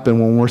to happen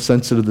when we're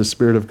sensitive to the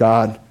Spirit of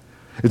God.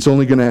 It's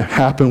only going to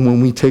happen when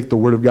we take the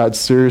Word of God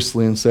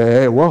seriously and say,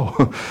 hey,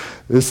 whoa,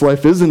 this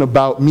life isn't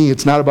about me.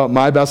 It's not about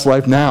my best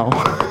life now.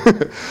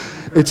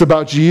 It's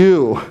about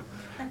you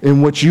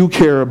and what you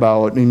care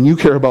about. And you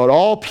care about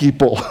all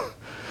people.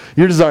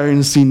 You're desiring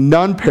to see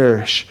none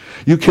perish.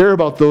 You care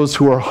about those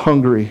who are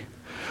hungry,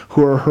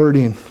 who are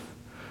hurting,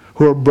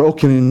 who are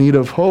broken in need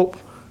of hope.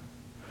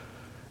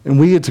 And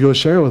we get to go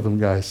share with them,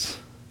 guys.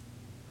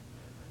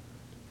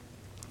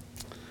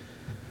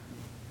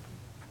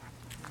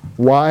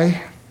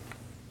 Why?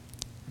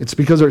 It's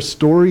because our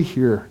story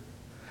here,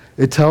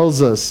 it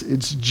tells us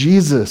it's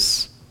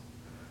Jesus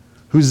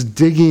who's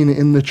digging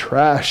in the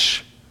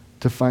trash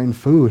to find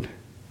food.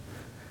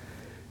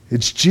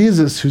 It's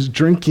Jesus who's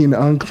drinking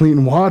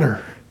unclean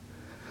water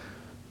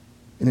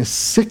and is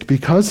sick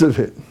because of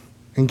it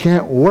and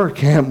can't work,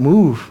 can't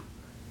move,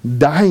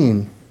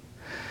 dying.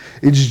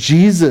 It's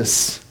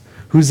Jesus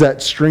who's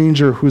that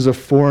stranger, who's a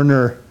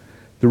foreigner,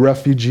 the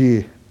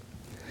refugee.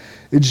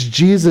 It's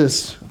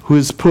Jesus who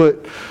is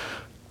put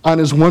on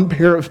his one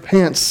pair of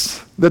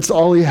pants. That's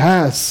all he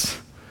has.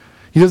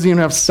 He doesn't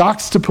even have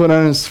socks to put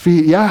on his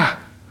feet. Yeah,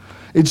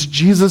 it's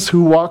Jesus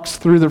who walks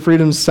through the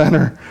Freedom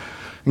Center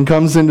and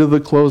comes into the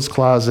clothes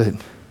closet.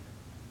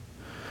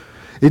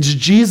 It's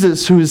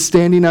Jesus who is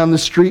standing on the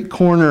street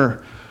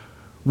corner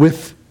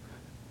with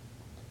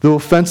the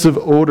offensive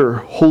odor,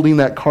 holding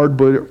that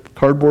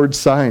cardboard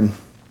sign.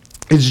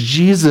 It's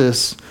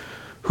Jesus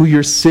who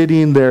you're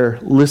sitting there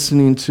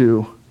listening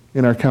to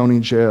in our county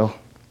jail.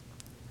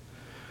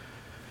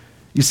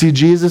 You see,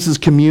 Jesus is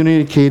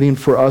communicating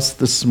for us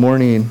this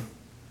morning,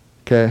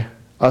 okay,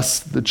 us,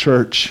 the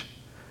church,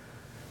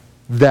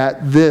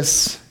 that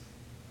this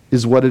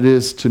is what it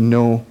is to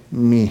know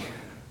me,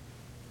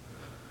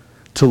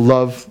 to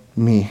love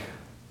me,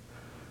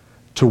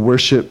 to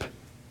worship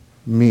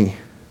me.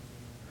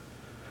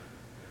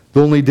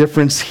 The only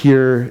difference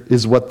here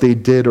is what they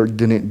did or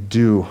didn't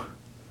do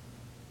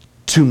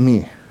to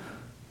me.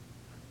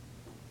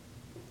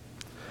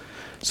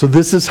 So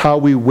this is how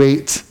we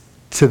wait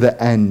to the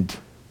end.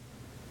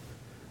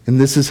 And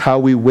this is how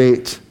we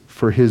wait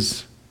for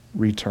his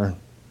return.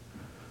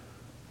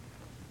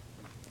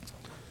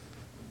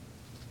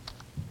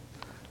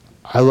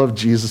 I love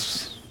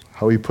Jesus,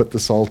 how he put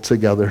this all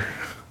together.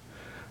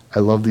 I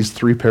love these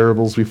 3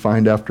 parables we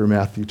find after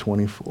Matthew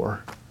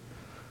 24.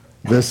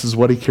 This is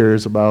what he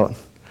cares about.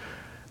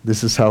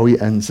 This is how he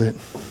ends it.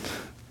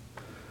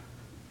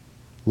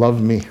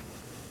 Love me.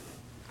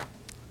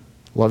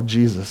 Love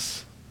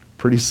Jesus.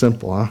 Pretty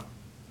simple, huh?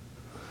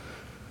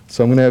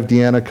 So I'm going to have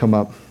Deanna come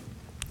up,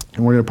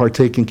 and we're going to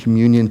partake in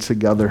communion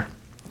together.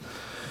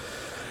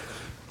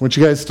 I want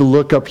you guys to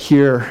look up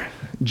here,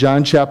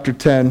 John chapter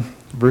 10,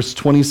 verse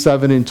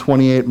 27 and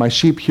 28. My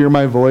sheep hear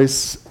my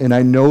voice, and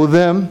I know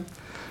them.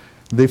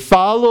 They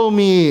follow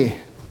me,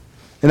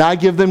 and I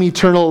give them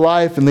eternal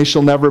life, and they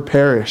shall never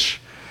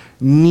perish.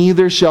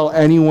 Neither shall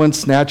anyone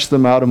snatch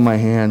them out of my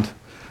hand.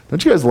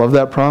 Don't you guys love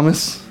that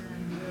promise?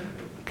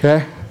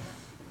 Okay?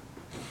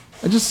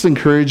 I just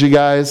encourage you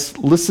guys,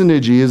 listen to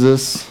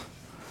Jesus.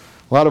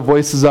 A lot of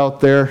voices out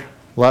there.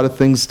 a lot of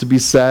things to be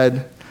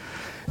said.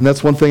 And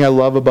that's one thing I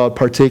love about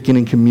partaking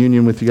in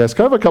communion with you guys.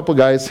 Can I have a couple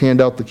guys hand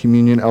out the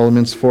communion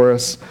elements for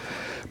us?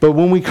 But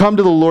when we come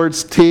to the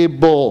Lord's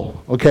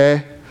table,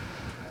 okay,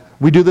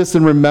 we do this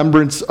in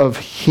remembrance of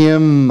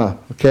Him,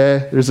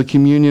 okay? There's a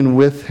communion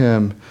with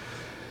Him.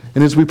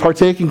 And as we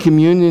partake in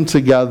communion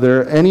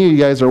together, any of you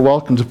guys are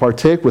welcome to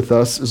partake with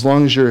us as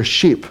long as you're a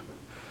sheep.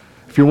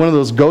 If you're one of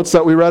those goats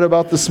that we read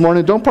about this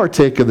morning, don't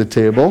partake of the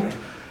table.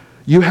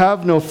 You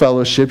have no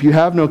fellowship. You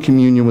have no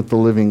communion with the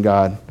living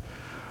God.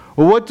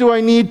 Well, what do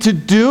I need to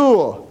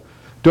do?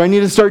 Do I need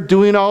to start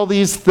doing all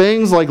these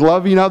things like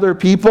loving other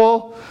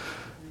people?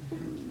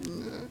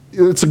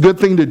 It's a good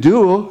thing to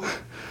do,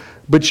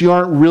 but you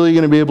aren't really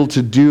going to be able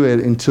to do it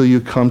until you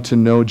come to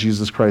know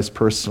Jesus Christ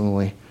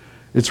personally.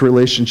 It's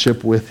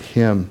relationship with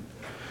Him.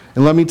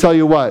 And let me tell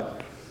you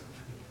what,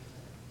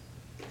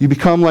 you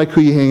become like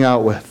who you hang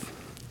out with.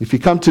 If you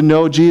come to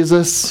know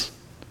Jesus,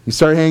 you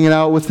start hanging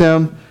out with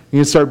Him,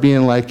 you start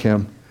being like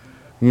Him.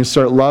 And you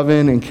start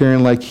loving and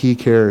caring like He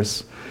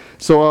cares.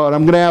 So what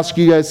I'm going to ask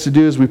you guys to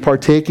do as we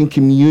partake in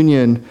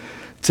communion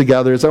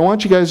together is I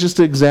want you guys just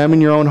to examine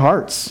your own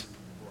hearts.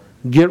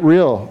 Get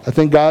real. I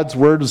think God's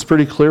word was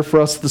pretty clear for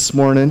us this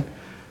morning.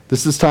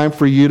 This is time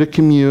for you to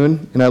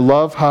commune. And I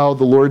love how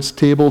the Lord's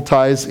table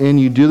ties in.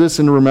 You do this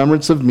in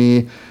remembrance of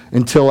me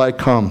until I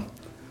come.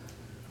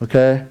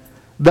 Okay?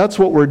 That's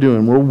what we're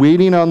doing. We're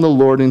waiting on the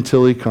Lord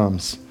until He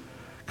comes.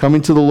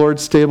 Coming to the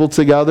Lord's table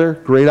together,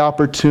 great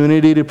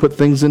opportunity to put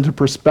things into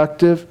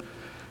perspective.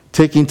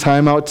 Taking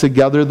time out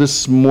together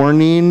this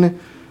morning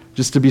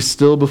just to be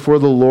still before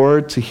the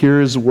Lord, to hear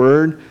His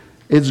word.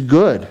 It's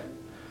good.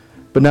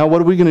 But now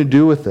what are we going to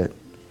do with it?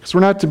 Because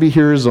we're not to be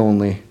hearers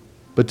only,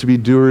 but to be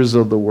doers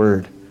of the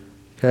word.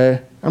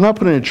 Okay? I'm not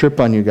putting a trip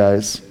on you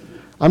guys.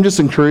 I'm just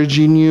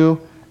encouraging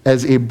you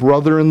as a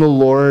brother in the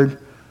Lord,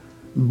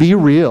 be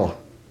real.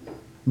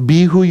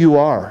 Be who you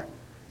are.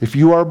 If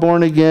you are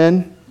born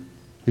again,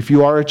 if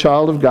you are a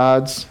child of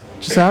God's,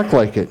 just act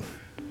like it.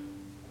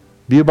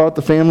 Be about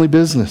the family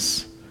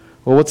business.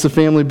 Well, what's the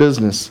family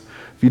business?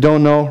 If you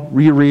don't know,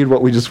 reread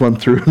what we just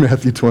went through in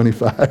Matthew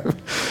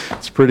 25.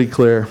 It's pretty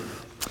clear.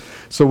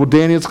 So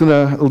Daniel's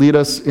going to lead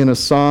us in a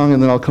song,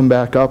 and then I'll come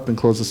back up and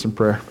close us in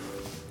prayer.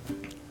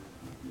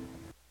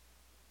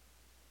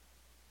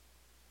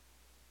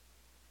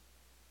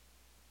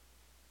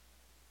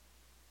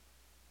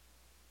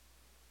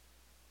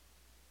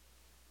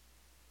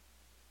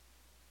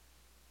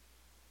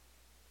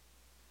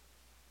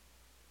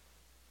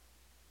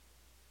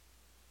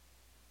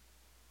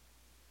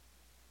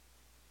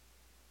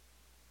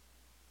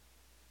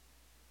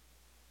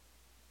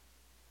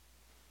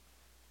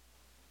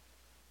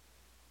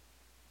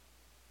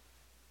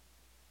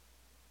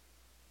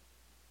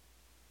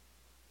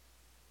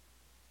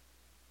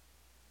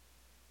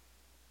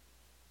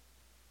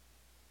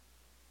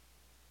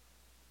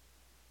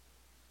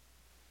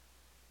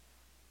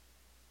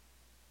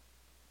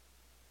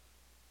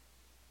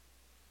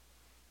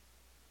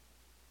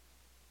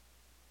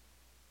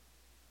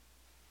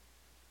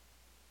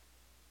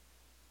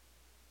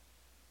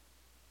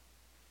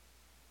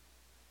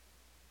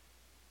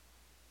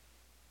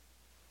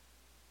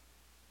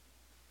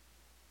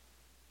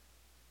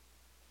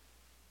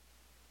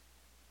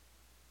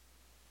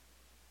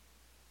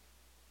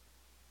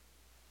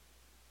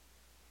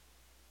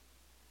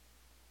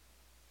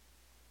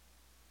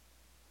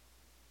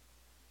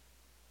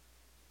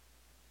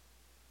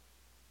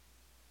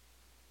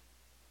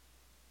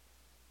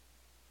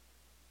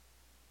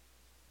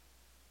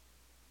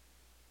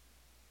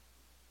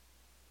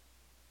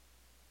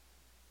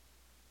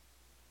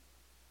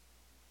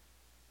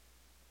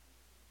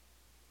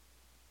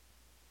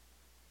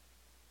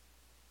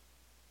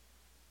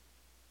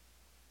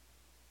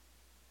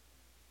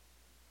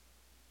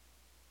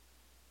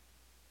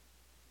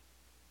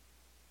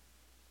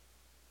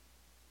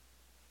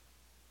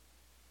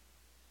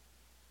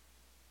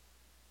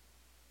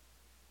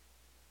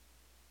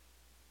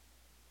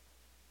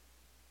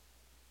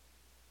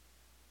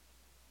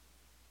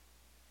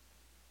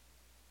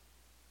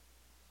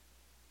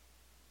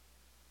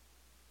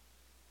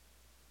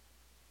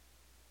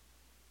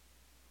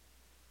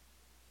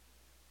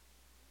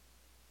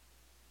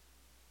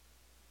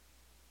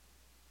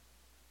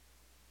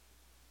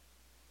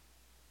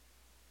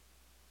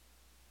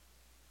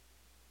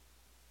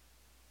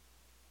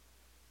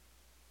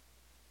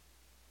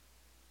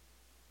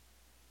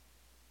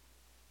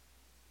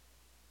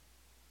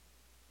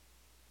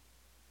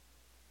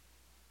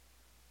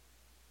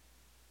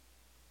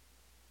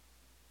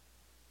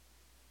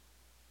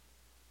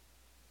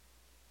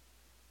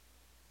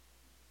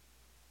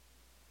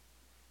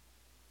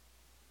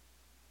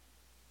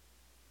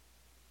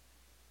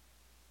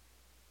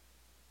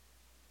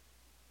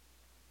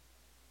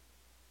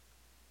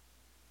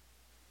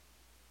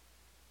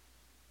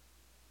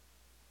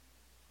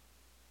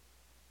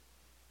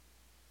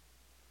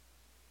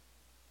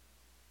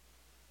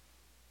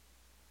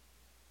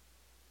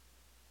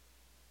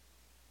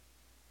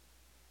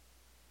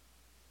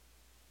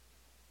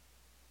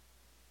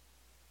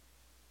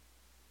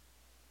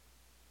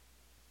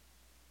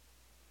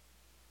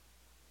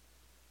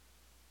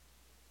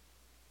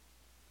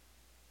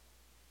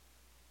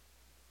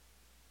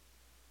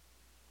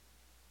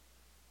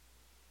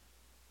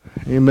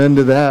 Amen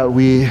to that.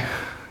 We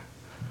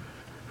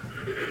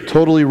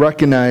totally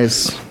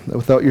recognize that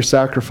without your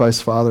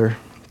sacrifice, Father,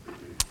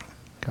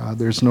 God,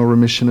 there's no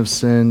remission of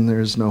sin,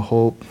 there's no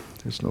hope,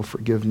 there's no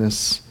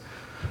forgiveness.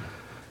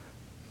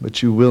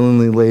 But you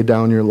willingly laid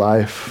down your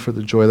life for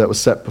the joy that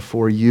was set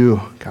before you.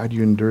 God,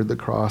 you endured the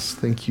cross.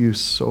 Thank you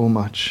so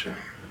much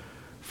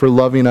for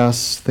loving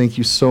us. Thank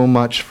you so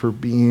much for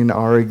being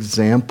our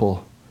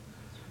example.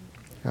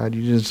 God,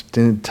 you just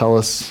didn't tell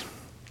us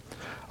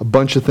a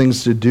bunch of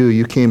things to do.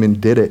 You came and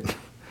did it.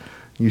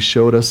 You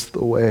showed us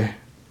the way.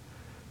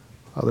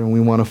 Father, and we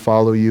want to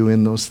follow you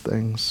in those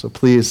things. So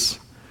please,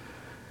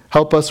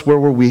 help us where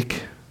we're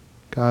weak.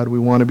 God, we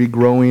want to be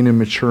growing and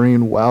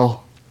maturing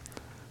well.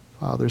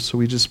 Father, so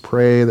we just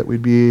pray that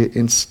we'd be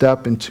in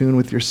step, in tune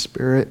with your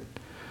Spirit.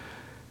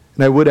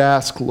 And I would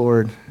ask,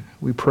 Lord,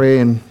 we pray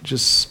in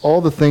just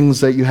all the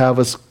things that you have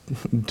us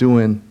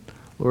doing.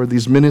 Lord,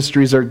 these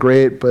ministries are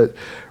great, but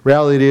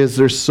reality is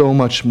there's so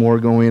much more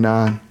going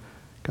on.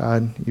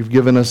 God, you've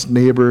given us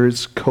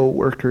neighbors,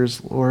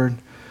 co-workers, Lord,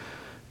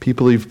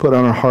 people you've put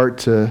on our heart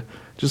to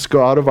just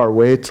go out of our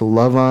way to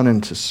love on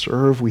and to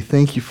serve. We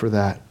thank you for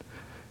that.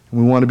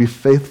 And we want to be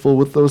faithful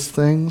with those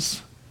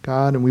things,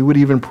 God, and we would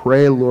even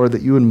pray, Lord,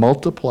 that you would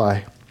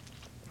multiply,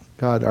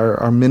 God,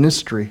 our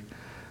ministry,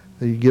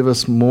 that you give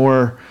us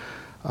more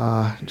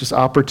just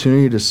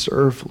opportunity to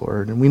serve,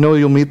 Lord. And we know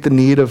you'll meet the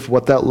need of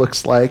what that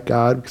looks like,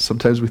 God.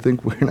 Sometimes we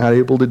think we're not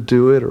able to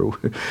do it,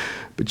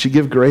 but you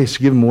give grace,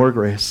 you give more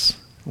grace,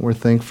 and we're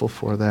thankful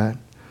for that.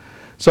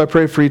 So I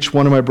pray for each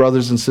one of my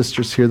brothers and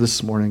sisters here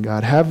this morning,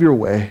 God. Have your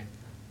way.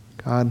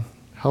 God,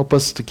 help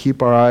us to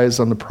keep our eyes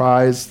on the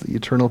prize, the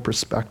eternal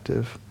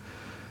perspective.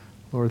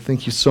 Lord,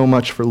 thank you so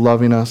much for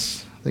loving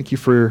us. Thank you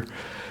for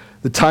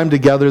the time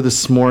together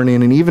this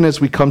morning. And even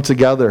as we come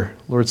together,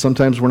 Lord,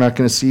 sometimes we're not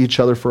going to see each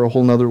other for a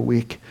whole nother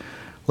week.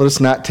 Let us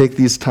not take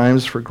these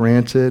times for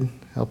granted.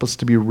 Help us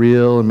to be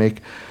real and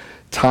make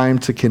time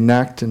to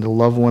connect and to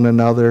love one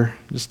another,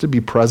 just to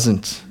be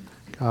present,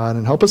 God.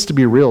 And help us to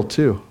be real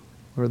too.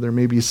 Lord, there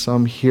may be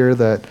some here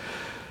that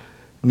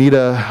need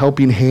a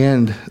helping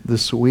hand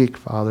this week,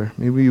 Father.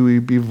 Maybe we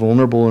be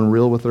vulnerable and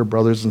real with our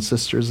brothers and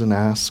sisters and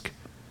ask.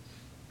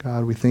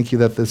 God, we thank you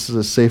that this is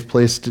a safe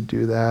place to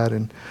do that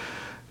and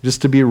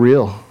just to be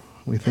real.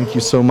 We thank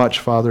you so much,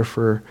 Father,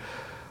 for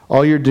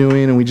all you're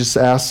doing, and we just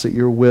ask that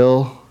your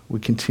will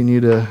would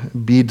continue to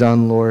be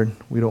done, Lord.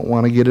 We don't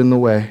want to get in the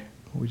way.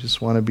 We just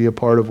want to be a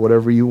part of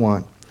whatever you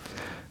want.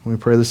 And we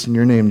pray this in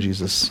your name,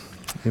 Jesus.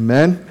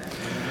 Amen.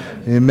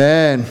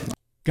 Amen.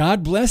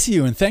 God bless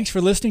you, and thanks for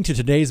listening to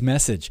today's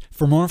message.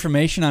 For more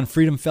information on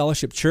Freedom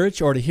Fellowship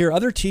Church or to hear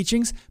other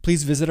teachings,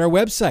 please visit our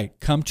website,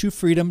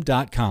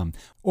 cometofreedom.com,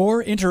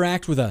 or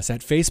interact with us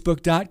at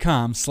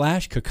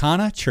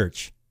facebook.com/Kakana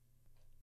Church.